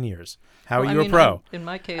book in 10 years. How Well, are I you mean, a pro? in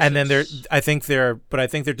my case, and then it's- I think they're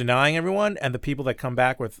denying everyone, and the people that come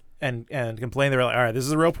back with and complain, they're like, all right, this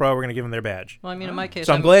is a real pro. We're going to give them their badge. Well, I mean, in my case,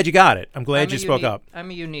 So I'm glad you got it. I'm glad I'm you a spoke unique- up.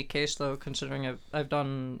 I'm a unique case, though, considering I've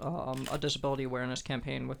done a disability awareness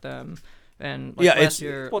campaign with them, and like Yeah, last it's-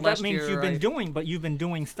 year. Well, that last means year you've been I- doing, but you've been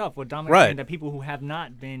doing stuff. What Dominic Right. saying that people who have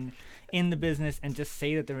not been in the business and just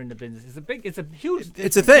say that they're in the business it's a huge.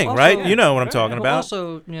 It's a thing, right? Also- You know what I'm Right. talking Well, about.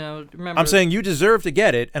 Also, remember. I'm saying you deserve to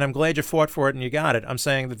get it, and I'm glad you fought for it and you got it. I'm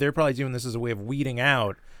saying that they're probably doing this as a way of weeding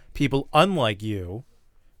out people unlike you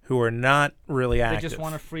who are not really They active. just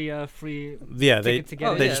want a free Yeah, ticket to get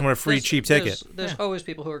Oh, it. they just want a free There's- cheap there's- ticket. There's always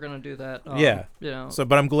people who are going to do that. Yeah. You know. So,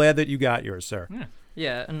 but I'm glad that you got yours, sir. Yeah.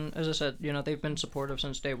 Yeah, and as I said, they've been supportive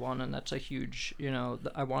since day one, and that's a huge,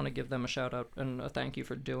 I want to give them a shout out and a thank you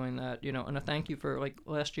for doing that, and a thank you for, like,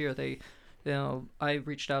 last year I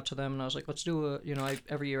reached out to them and I was like, let's do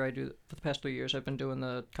every year I do, for the past 3 years, I've been doing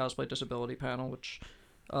the cosplay disability panel, which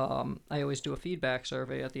I always do a feedback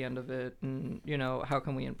survey at the end of it, and, how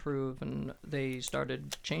can we improve, and they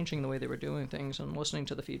started changing the way they were doing things and listening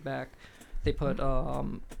to the feedback. They put,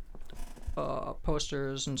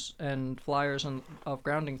 posters and flyers of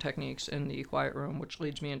grounding techniques in the quiet room, which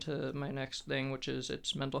leads me into my next thing, which is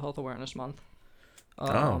it's Mental Health Awareness Month.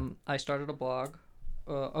 I started a blog,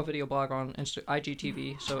 a video blog on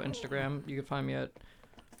IGTV, so Instagram. You can find me at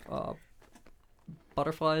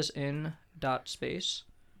butterfliesin.space,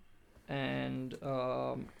 and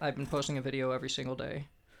I've been posting a video every single day.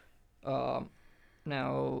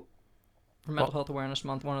 Now, for Mental Health Awareness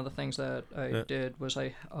Month, one of the things that I did was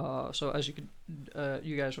so as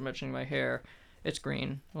you guys were mentioning my hair, it's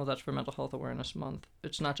green. Well, that's for Mental Health Awareness Month.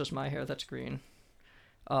 It's not just my hair that's green.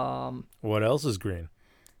 What else is green?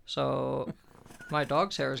 So my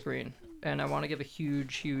dog's hair is green, and I want to give a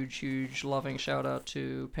huge, huge, huge loving shout out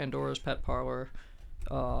to Pandora's Pet Parlor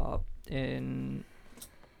in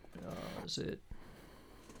is it?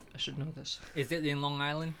 I should know this. Is it in Long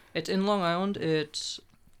Island? It's in Long Island. It's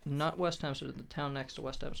not West Hempstead, the town next to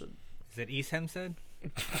West Hempstead. Is it East Hempstead?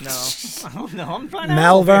 No. I don't know. I'm trying to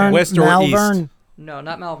Malvern, West or Malvern, east? No,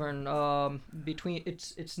 not Malvern. Between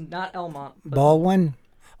it's not Elmont. But Baldwin.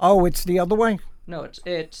 Oh, it's the other way. no,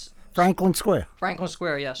 it's Franklin Square. Franklin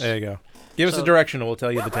Square. Yes. There you go. Give us So- a direction and we'll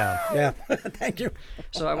tell you the town. Yeah. Thank you.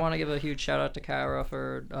 So I want to give a huge shout out to Kara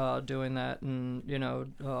for doing that, and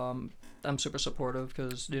I'm super supportive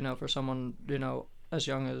because for someone as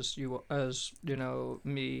young as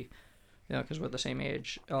me, because we're the same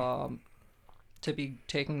age, to be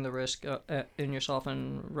taking the risk in yourself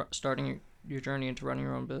and starting your journey into running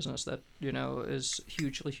your own business that is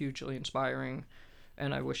hugely inspiring,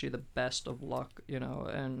 and I wish you the best of luck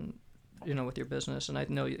and with your business, and I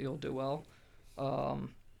know you'll do well.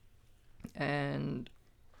 And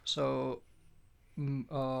so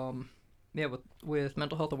with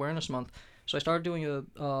Mental Health Awareness Month, so I started doing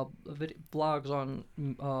vlogs on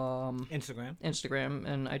Instagram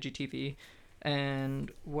and IGTV,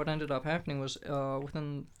 and what ended up happening was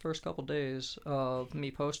within the first couple days of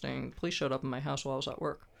me posting, the police showed up in my house while I was at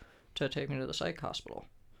work to take me to the psych hospital.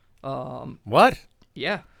 What?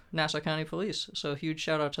 Yeah, Nassau County Police. So huge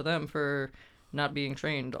shout out to them for not being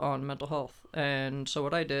trained on mental health. And so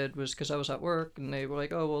what I did was, because I was at work and they were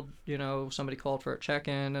like, oh, well, somebody called for a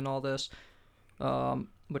check-in and all this,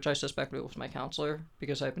 which I suspected was my counselor,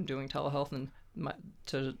 because I've been doing telehealth, and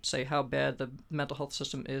to say how bad the mental health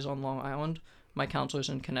system is on Long Island, my counselor's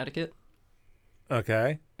in Connecticut.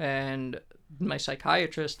 Okay. And my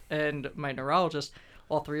psychiatrist and my neurologist,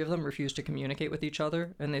 all three of them refused to communicate with each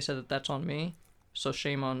other, and they said that that's on me. So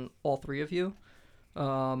shame on all three of you,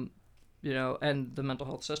 and the mental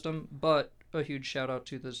health system. But a huge shout out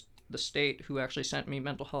to the state, who actually sent me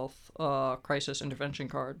mental health crisis intervention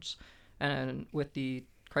cards, and with the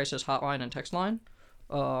crisis hotline and text line,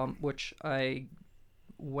 which I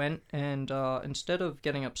went and instead of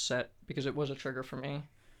getting upset because it was a trigger for me,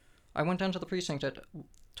 I went down to the precinct at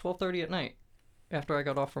 12:30 at night after I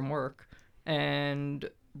got off from work, and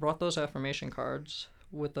brought those affirmation cards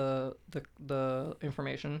with the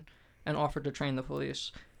information and offered to train the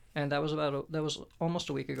police. And that was almost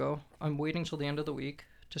a week ago. I'm waiting till the end of the week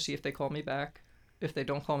to see if they call me back. If they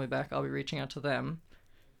don't call me back, I'll be reaching out to them.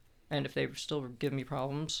 And if they still give me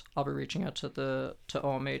problems, I'll be reaching out to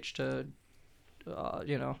OMH to,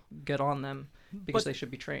 get on them because they should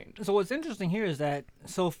be trained. So what's interesting here is that,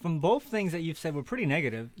 so from both things that you've said were pretty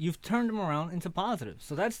negative, you've turned them around into positive.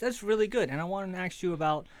 So that's really good. And I wanted to ask you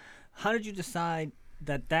about, how did you decide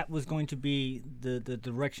that was going to be the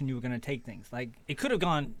direction you were going to take things? Like, it could have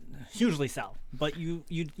gone hugely south, but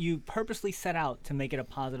you purposely set out to make it a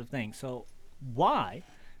positive thing. So why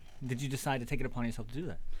did you decide to take it upon yourself to do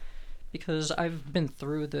that? Because I've been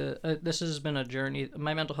through this has been a journey.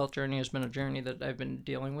 My mental health journey has been a journey that I've been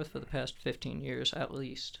dealing with for the past 15 years at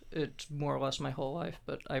least. It's more or less my whole life,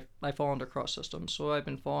 but I fall under cross systems, so I've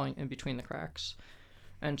been falling in between the cracks.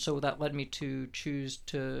 And so that led me to choose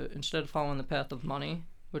to, instead of following the path of money,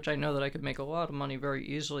 which I know that I could make a lot of money very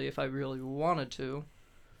easily if I really wanted to,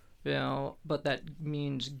 but that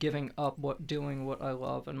means giving up doing what I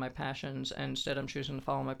love and my passions, and instead I'm choosing to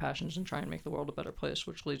follow my passions and try and make the world a better place,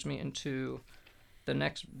 which leads me into the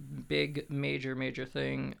next big major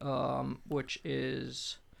thing, which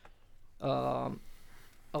is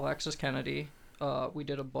Alexis Kennedy. We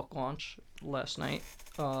did a book launch last night,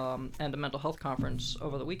 and a mental health conference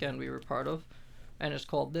over the weekend we were part of, and it's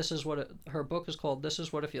called her book is called This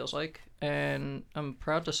Is What It Feels Like. And I'm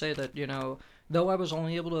proud to say that, though I was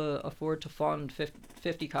only able to afford to fund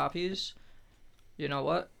 50 copies, you know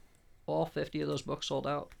what? All 50 of those books sold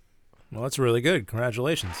out. Well, that's really good.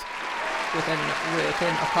 Congratulations. Within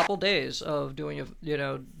a couple days of doing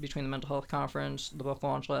between the mental health conference, the book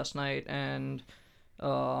launch last night, and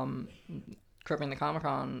Cripping the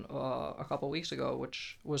Comic-Con a couple weeks ago,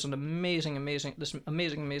 which was an amazing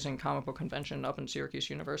comic book convention up in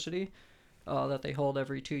Syracuse University that they hold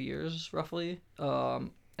every 2 years roughly.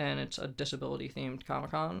 And it's a disability-themed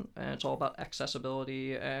Comic-Con, and it's all about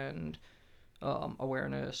accessibility and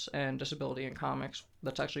awareness and disability in comics.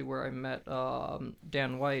 That's actually where I met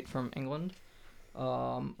Dan White from England,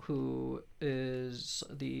 who is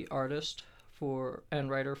the artist and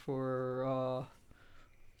writer for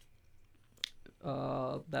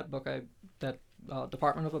that book,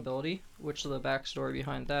 Department of Ability, which the backstory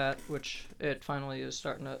behind that, which it finally is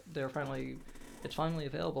it's finally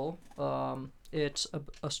available. It's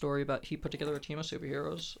a story about, he put together a team of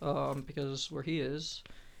superheroes, because where he is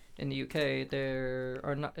in the UK,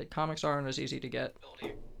 comics aren't as easy to get.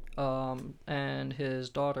 And his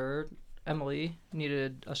daughter, Emily,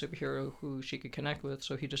 needed a superhero who she could connect with,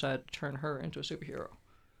 so he decided to turn her into a superhero.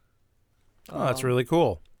 Oh, that's really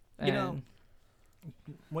cool.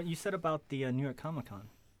 What you said about the New York Comic-Con,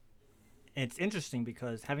 it's interesting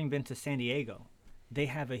because having been to San Diego, they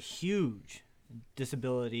have a huge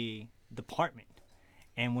disability department.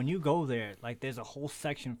 And when you go there, like, there's a whole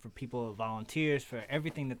section for people, volunteers, for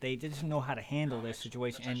everything that they just know how to handle their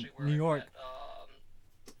situation. And New York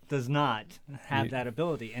does not have that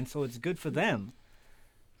ability. And so it's good for them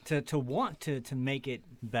to want to make it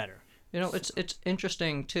better. It's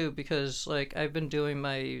interesting too, because like I've been doing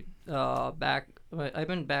my I've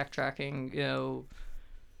been backtracking,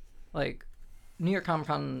 like New York Comic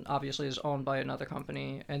Con obviously is owned by another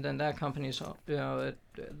company, and then that company's the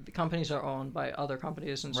companies are owned by other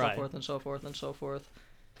companies, and so forth and so forth and so forth.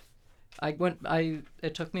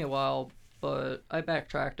 It took me a while, but I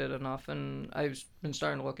backtracked it enough, and I've been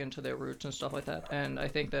starting to look into their roots and stuff like that, and I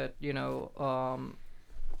think that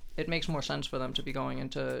it makes more sense for them to be going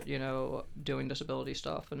into doing disability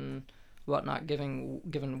stuff and whatnot, given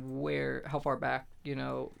how far back,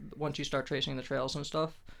 once you start tracing the trails and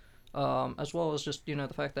stuff, as well as just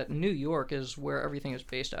the fact that New York is where everything is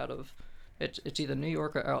based out of. It's either New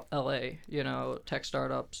York or LA, tech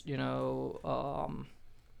startups, it's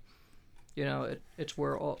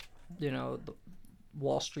where all the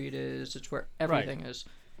Wall Street is. It's where everything is.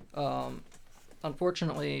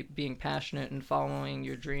 Unfortunately, being passionate and following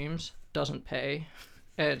your dreams doesn't pay,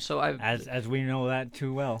 and so as we know that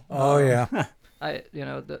too well. Oh yeah.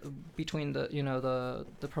 Between the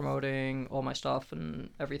promoting all my stuff and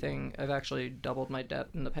everything, I've actually doubled my debt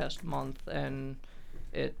in the past month, and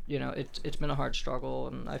it's been a hard struggle,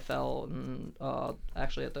 and I fell, and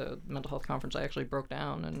actually at the mental health conference I actually broke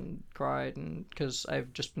down and cried, and because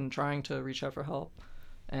I've just been trying to reach out for help,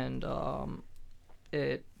 and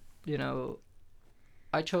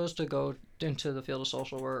I chose to go into the field of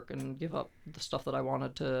social work and give up the stuff that I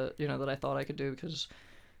wanted to, that I thought I could do, because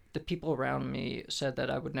the people around me said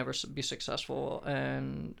that I would never be successful,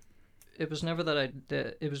 and it was never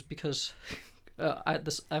that it was because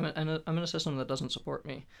I'm in a system that doesn't support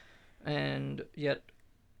me, and yet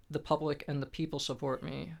the public and the people support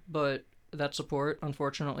me, but that support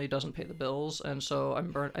unfortunately doesn't pay the bills, and so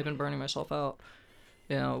I've been burning myself out,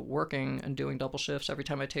 working and doing double shifts every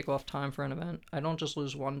time I take off time for an event. I don't just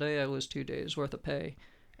lose one day, I lose 2 days worth of pay.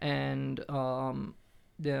 And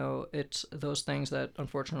it's those things that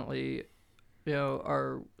unfortunately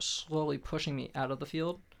are slowly pushing me out of the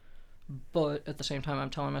field. But at the same time, I'm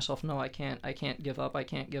telling myself, no, I can't give up.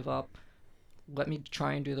 Let me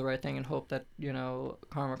try and do the right thing and hope that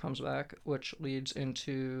karma comes back, which leads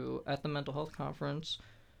into, at the mental health conference,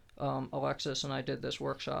 Alexis and I did this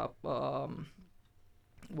workshop,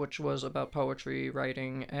 which was about poetry,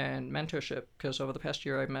 writing, and mentorship, because over the past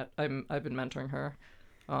year I've been mentoring her,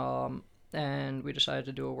 and we decided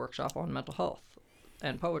to do a workshop on mental health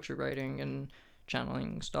and poetry writing and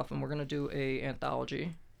channeling stuff, and we're going to do a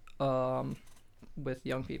anthology with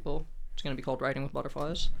young people. It's going to be called Writing with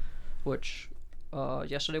Butterflies, which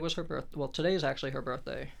yesterday was her birth. Well, today is actually her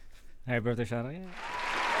birthday. Happy birthday, shout out!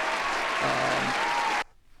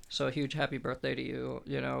 So a huge happy birthday to you.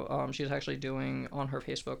 She's actually doing on her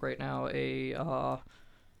Facebook right now a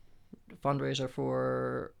fundraiser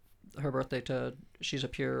for her birthday. She's a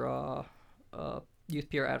peer youth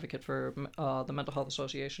peer advocate for the Mental Health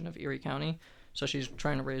Association of Erie County. So she's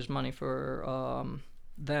trying to raise money for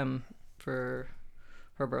them for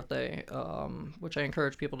her birthday, which I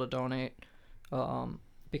encourage people to donate,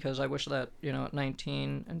 because I wish that at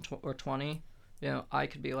 19 or 20. I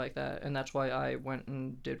could be like that, and that's why I went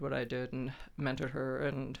and did what I did and mentored her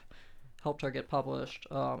and helped her get published.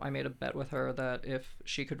 I made a bet with her that if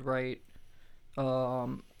she could write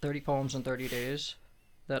 30 poems in 30 days,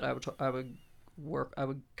 that I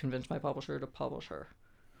would convince my publisher to publish her,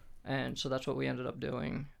 and so that's what we ended up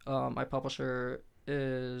doing. My publisher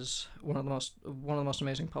is one of the most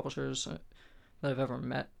amazing publishers that I've ever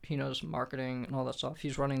met. He knows marketing and all that stuff.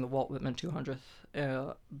 He's running the Walt Whitman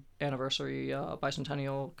 200th anniversary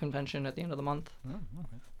bicentennial convention at the end of the month.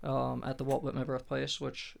 At the Walt Whitman birthplace,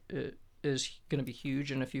 which is going to be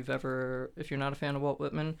huge. And if you're not a fan of Walt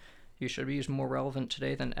Whitman, you should be. He's more relevant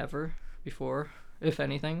today than ever before, if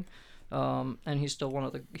anything. And he's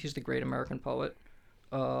still he's the great American poet.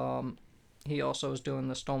 He also is doing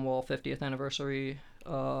the Stonewall 50th anniversary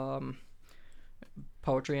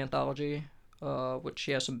poetry anthology, which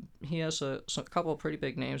he has a couple of pretty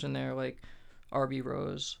big names in there, like R.B.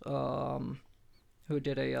 Rose, who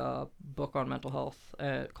did a book on mental health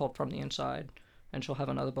called From the Inside, and she'll have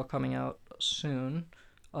another book coming out soon,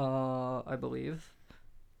 I believe.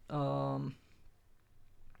 But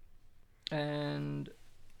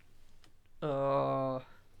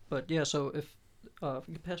yeah, so if you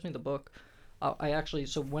could pass me the book.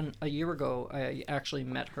 A year ago, I actually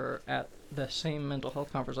met her at the same mental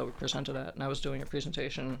health conference that we presented at, and I was doing a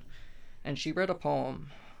presentation, and she read a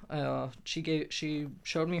poem. She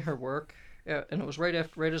showed me her work, and it was right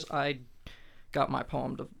as I got my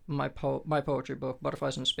poetry book,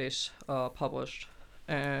 Butterflies in Space, published,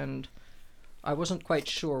 and I wasn't quite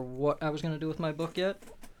sure what I was going to do with my book yet,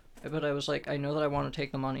 but I was like, I know that I want to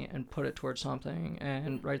take the money and put it towards something,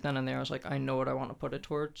 and right then and there I was like, I know what I want to put it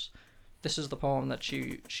towards. This is the poem that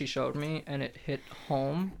she showed me, and it hit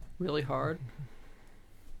home really hard.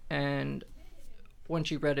 And when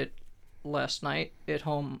she read it last night, it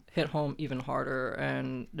hit home even harder,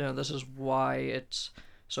 and this is why it's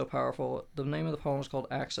so powerful. The name of the poem is called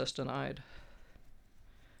Access Denied.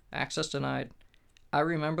 Access Denied. I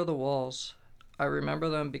remember the walls. I remember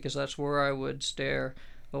them because that's where I would stare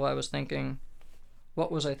while I was thinking.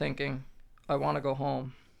 What was I thinking? I want to go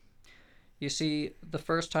home. You see, the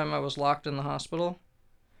first time I was locked in the hospital,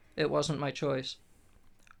 it wasn't my choice.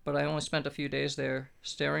 But I only spent a few days there,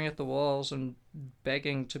 staring at the walls and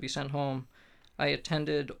begging to be sent home. I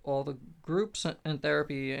attended all the groups and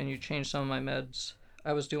therapy, and you changed some of my meds.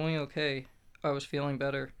 I was doing okay. I was feeling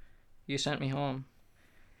better. You sent me home.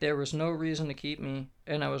 There was no reason to keep me,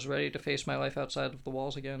 and I was ready to face my life outside of the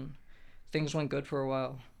walls again. Things went good for a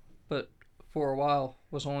while, but for a while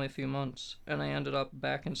was only a few months, and I ended up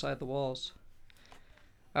back inside the walls.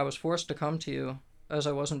 I was forced to come to you, as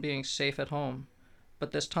I wasn't being safe at home,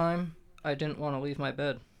 but this time, I didn't want to leave my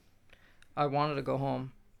bed. I wanted to go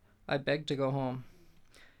home. I begged to go home.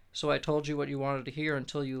 So I told you what you wanted to hear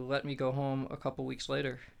until you let me go home a couple weeks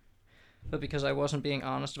later. But because I wasn't being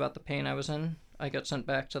honest about the pain I was in, I got sent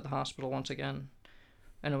back to the hospital once again,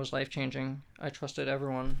 and it was life-changing. I trusted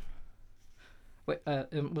everyone.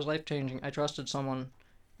 It was life-changing. I trusted someone,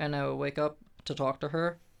 and I would wake up to talk to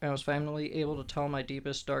her, and I was finally able to tell my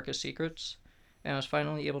deepest, darkest secrets, and I was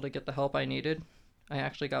finally able to get the help I needed. I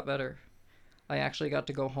actually got better. I actually got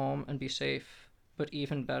to go home and be safe, but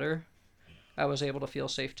even better, I was able to feel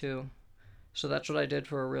safe too. So that's what I did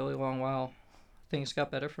for a really long while. Things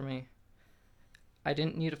got better for me. I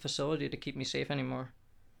didn't need a facility to keep me safe anymore.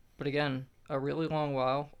 But again, a really long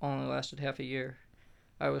while only lasted half a year.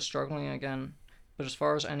 I was struggling again, but as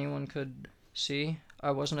far as anyone could see,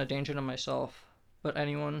 I wasn't a danger to myself. But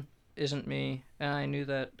anyone isn't me, and I knew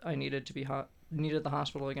that I needed the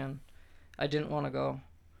hospital again. I didn't want to go,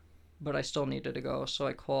 but I still needed to go, so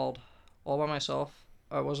I called all by myself.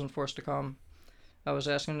 I wasn't forced to come. I was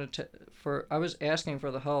asking for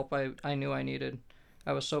the help I knew I needed.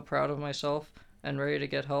 I was so proud of myself and ready to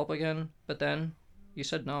get help again, but then you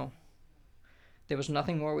said no. There was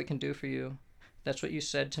nothing more we can do for you. That's what you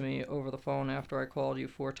said to me over the phone after I called you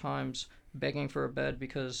 4 times, begging for a bed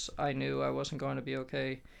because I knew I wasn't going to be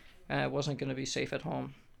okay and I wasn't going to be safe at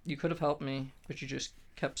home. You could have helped me, but you just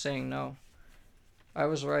kept saying no. I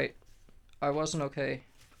was right. I wasn't okay.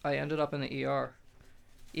 I ended up in the ER.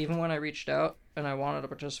 Even when I reached out and I wanted to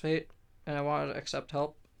participate and I wanted to accept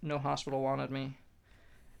help, no hospital wanted me.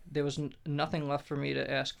 There was nothing left for me to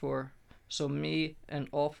ask for, so me and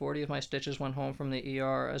all 40 of my stitches went home from the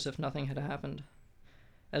ER as if nothing had happened.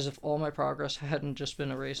 As if all my progress hadn't just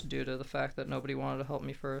been erased due to the fact that nobody wanted to help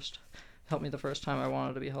me the first time I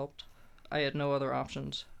wanted to be helped. I had no other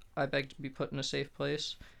options. I begged to be put in a safe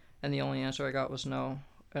place, and the only answer I got was no,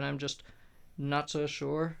 and I'm just not so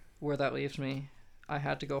sure where that leaves me. I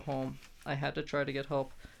had to go home. I had to try to get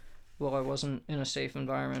help while I wasn't in a safe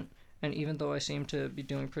environment, and even though I seem to be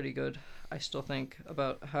doing pretty good, I still think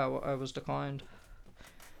about how I was declined,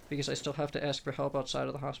 because I still have to ask for help outside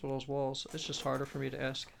of the hospital's walls. It's just harder for me to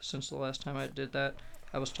ask, since the last time I did that,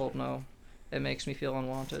 I was told no. It makes me feel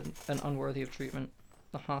unwanted and unworthy of treatment.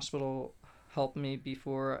 The hospital helped me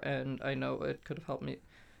before, and I know it could have helped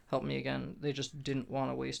me again. They just didn't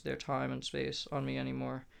want to waste their time and space on me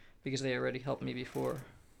anymore, because they already helped me before.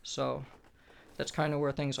 So that's kind of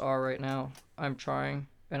where things are right now. I'm trying,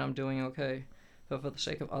 and I'm doing okay. But for the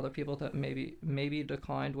sake of other people that maybe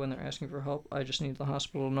declined when they're asking for help, I just need the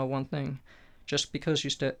hospital to know one thing. Just because you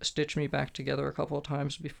stitched me back together a couple of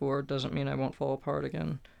times before doesn't mean I won't fall apart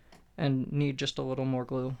again and need just a little more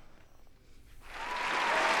glue.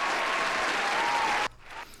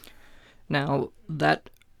 Now, that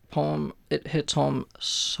poem, it hits home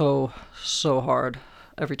so hard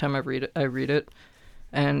every time I read it,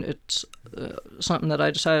 and it's something that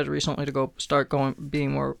I decided recently to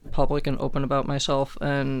being more public and open about myself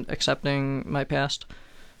and accepting my past.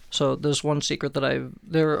 So there's one secret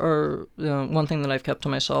that one thing that I've kept to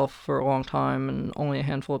myself for a long time, and only a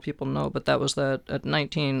handful of people know, but that was that at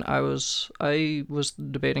 19 I was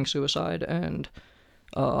debating suicide, and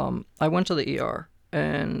I went to the ER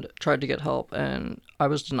and tried to get help, and I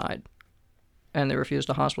was denied, and they refused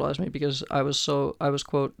to hospitalize me because I was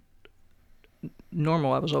quote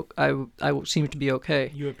normal. I seemed to be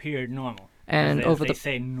okay. You appeared normal. And they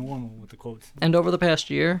say normal with the quotes. And over the past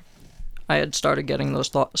year, I had started getting those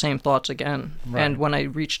same thoughts again. Right. And when I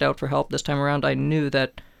reached out for help this time around, I knew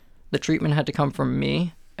that the treatment had to come from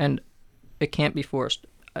me, and it can't be forced.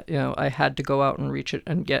 I had to go out and reach it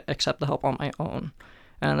and accept the help on my own.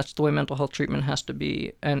 And that's the way mental health treatment has to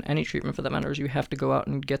be, and any treatment for that matter, is you have to go out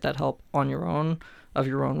and get that help on your own, of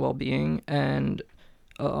your own well-being. And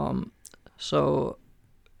so,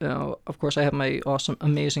 of course, I have my awesome,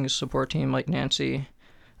 amazing support team like Nancy,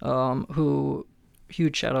 who,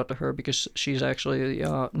 huge shout out to her, because she's actually,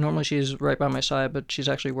 normally she's right by my side, but she's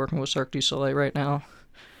actually working with Cirque du Soleil right now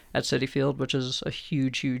at Citi Field, which is a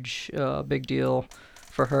huge, big deal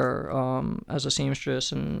for her as a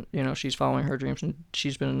seamstress, and she's following her dreams, and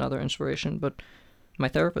she's been another inspiration. But my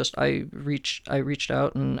therapist, I reached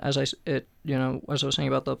out, and as I was saying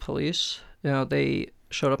about the police, they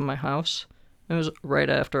showed up at my house. It was right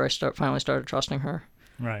after I finally started trusting her,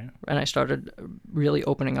 right? And I started really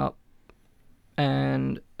opening up.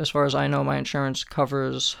 And as far as I know, my insurance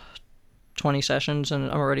covers 20 sessions,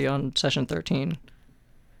 and I'm already on session 13,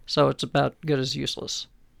 so it's about good as useless.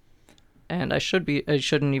 And I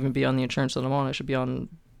shouldn't even be on the insurance that I'm on. I should be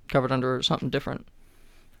covered under something different.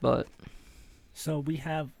 But so we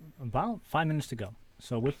have about 5 minutes to go.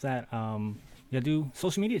 So with that, you do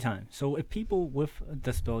social media time. So if people with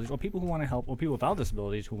disabilities, or people who want to help, or people without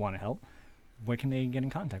disabilities who want to help, where can they get in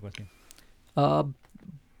contact with you?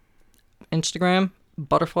 Instagram,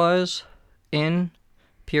 butterflies,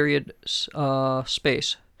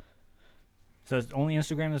 space. So it's only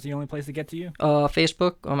Instagram is the only place to get to you?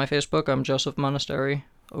 Facebook. On my Facebook, I'm Joseph Monastery,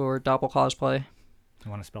 or Doppel Cosplay. You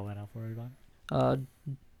want to spell that out for everybody?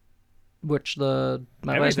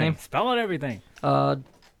 My last name? Spell out everything.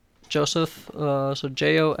 Joseph, so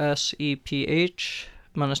Joseph,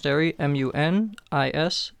 Munisteri, Munisteri.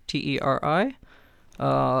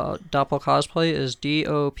 Doppel Cosplay is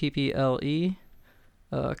Dopple.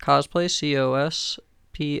 Cosplay,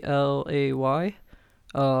 Cosplay.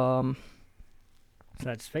 So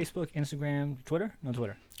that's Facebook, Instagram, Twitter? No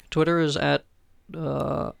Twitter. Twitter is at.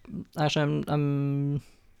 Actually, I'm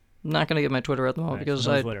not gonna get my Twitter at the moment because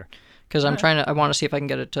so no Twitter. Because I'm trying to. I want to see if I can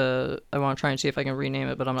get it to. I want to try and see if I can rename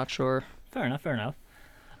it, but I'm not sure. Fair enough.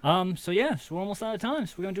 So we're almost out of time.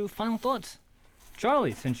 So we're gonna do final thoughts.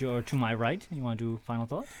 Charlie, since you're to my right, you want to do final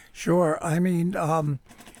thoughts? Sure. I mean,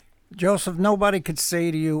 Joseph, nobody could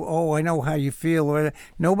say to you, "Oh, I know how you feel." Or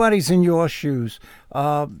nobody's in your shoes.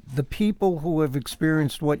 The people who have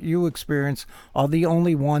experienced what you experience are the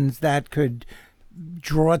only ones that could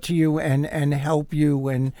draw to you and help you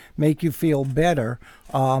and make you feel better.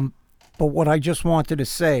 But what I just wanted to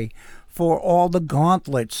say, for all the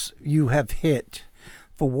gauntlets you have hit,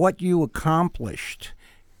 for what you accomplished,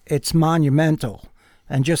 it's monumental.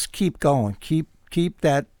 And just keep going. Keep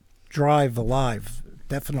that drive alive,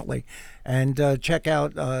 definitely. And check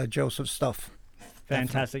out Joseph's stuff.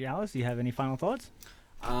 Fantastic. Alice, do you have any final thoughts?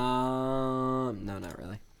 No, not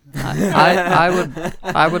really.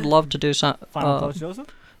 I would love to do some Final thoughts, Joseph?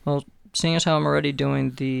 Well, seeing as how I'm already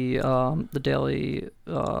doing the daily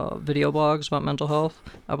video blogs about mental health,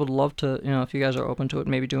 I would love to, if you guys are open to it,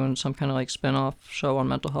 maybe doing some kind of like spin-off show on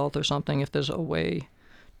mental health or something. If there's a way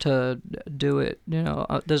to do it,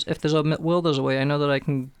 if there's a will, there's a way. I know that I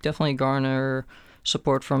can definitely garner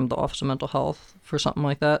support from the Office of Mental Health for something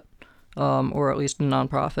like that, or at least a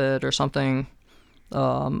nonprofit or something.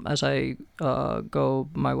 As I go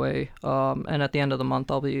my way. And at the end of the month,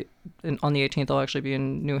 I'll be on the 18th. I'll actually be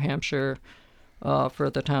in New Hampshire for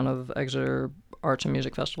the Town of Exeter Arts and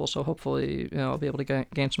Music Festival. So hopefully, I'll be able to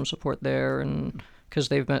gain some support there, and because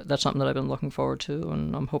that's something that I've been looking forward to,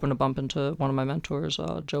 and I'm hoping to bump into one of my mentors,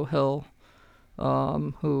 Joe Hill,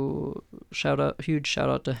 who huge shout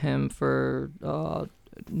out to him for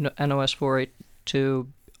NOS 482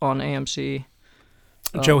 on AMC.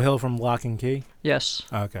 Joe Hill from Lock and Key? Yes.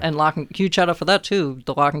 Okay. And huge shout out for that too,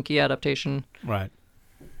 the Lock and Key adaptation. Right.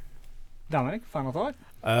 Dominic, final thought?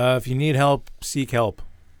 If you need help, seek help.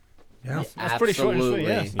 Yeah. That's pretty short and sweet,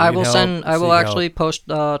 yes. I will actually post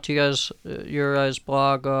to you guys your guys'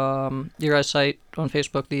 blog, your guys' site on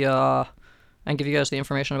Facebook, and give you guys the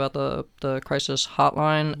information about the crisis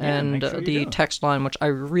hotline and the text line, which I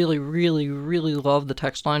really, really, really love the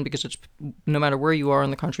text line because it's, no matter where you are in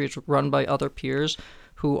the country, it's run by other peers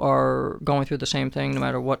who are going through the same thing no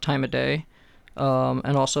matter what time of day.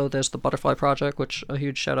 And also there's the Butterfly Project, which a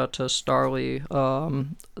huge shout out to Starly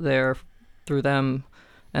there through them,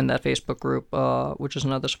 and that Facebook group, which is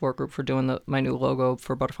another support group for doing my new logo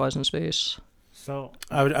for Butterflies in Space. So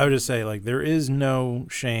I would just say, like, there is no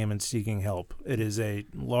shame in seeking help. It is a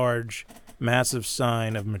large, massive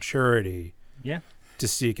sign of maturity to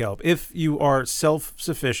seek help. If you are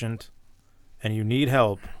self-sufficient and you need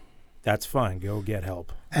help, that's fine. Go get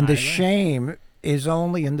help. And the shame is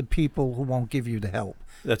only in the people who won't give you the help.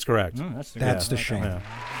 That's correct. That's the shame.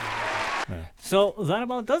 Yeah. So that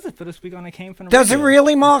about does it for this week on It Came From the Does Radio. it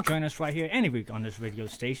really, Mark? Join us right here any week on this radio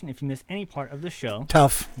station. If you miss any part of the show,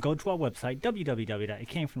 tough. Go to our website,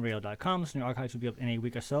 www.itcamefromradio.com. So our archives will be up in a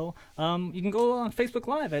week or so. You can go on Facebook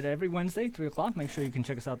Live at every Wednesday, 3 o'clock. Make sure you can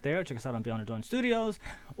check us out there. Check us out on Beyond the Dawn Studios,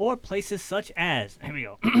 or places such as, here we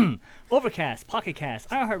go, Overcast, Pocket Cast,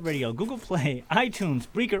 iHeartRadio, Google Play, iTunes,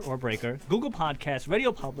 Breaker, Google Podcasts,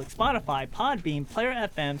 Radio Public, Spotify, Podbean, Player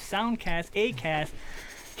FM, Soundcast, Acast,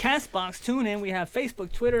 Castbox, TuneIn. We have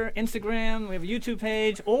Facebook, Twitter, Instagram. We have a YouTube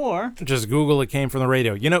page, or just Google It Came From the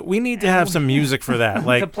Radio. We need to have some music for that,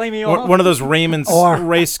 like to play me off? One of those Raymond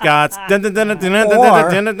Ray Scotts, that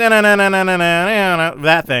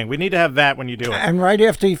thing. We need to have that when you do it. And right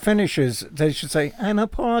after he finishes, they should say, "And a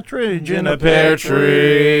partridge in a pear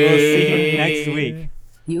tree." We'll see you next week.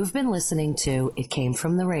 You've been listening to It Came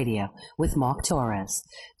From the Radio with Mark Torres.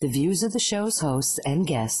 The views of the show's hosts and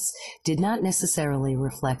guests did not necessarily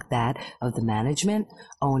reflect that of the management,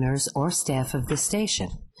 owners, or staff of the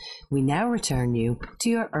station. We now return you to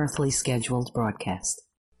your earthly scheduled broadcast.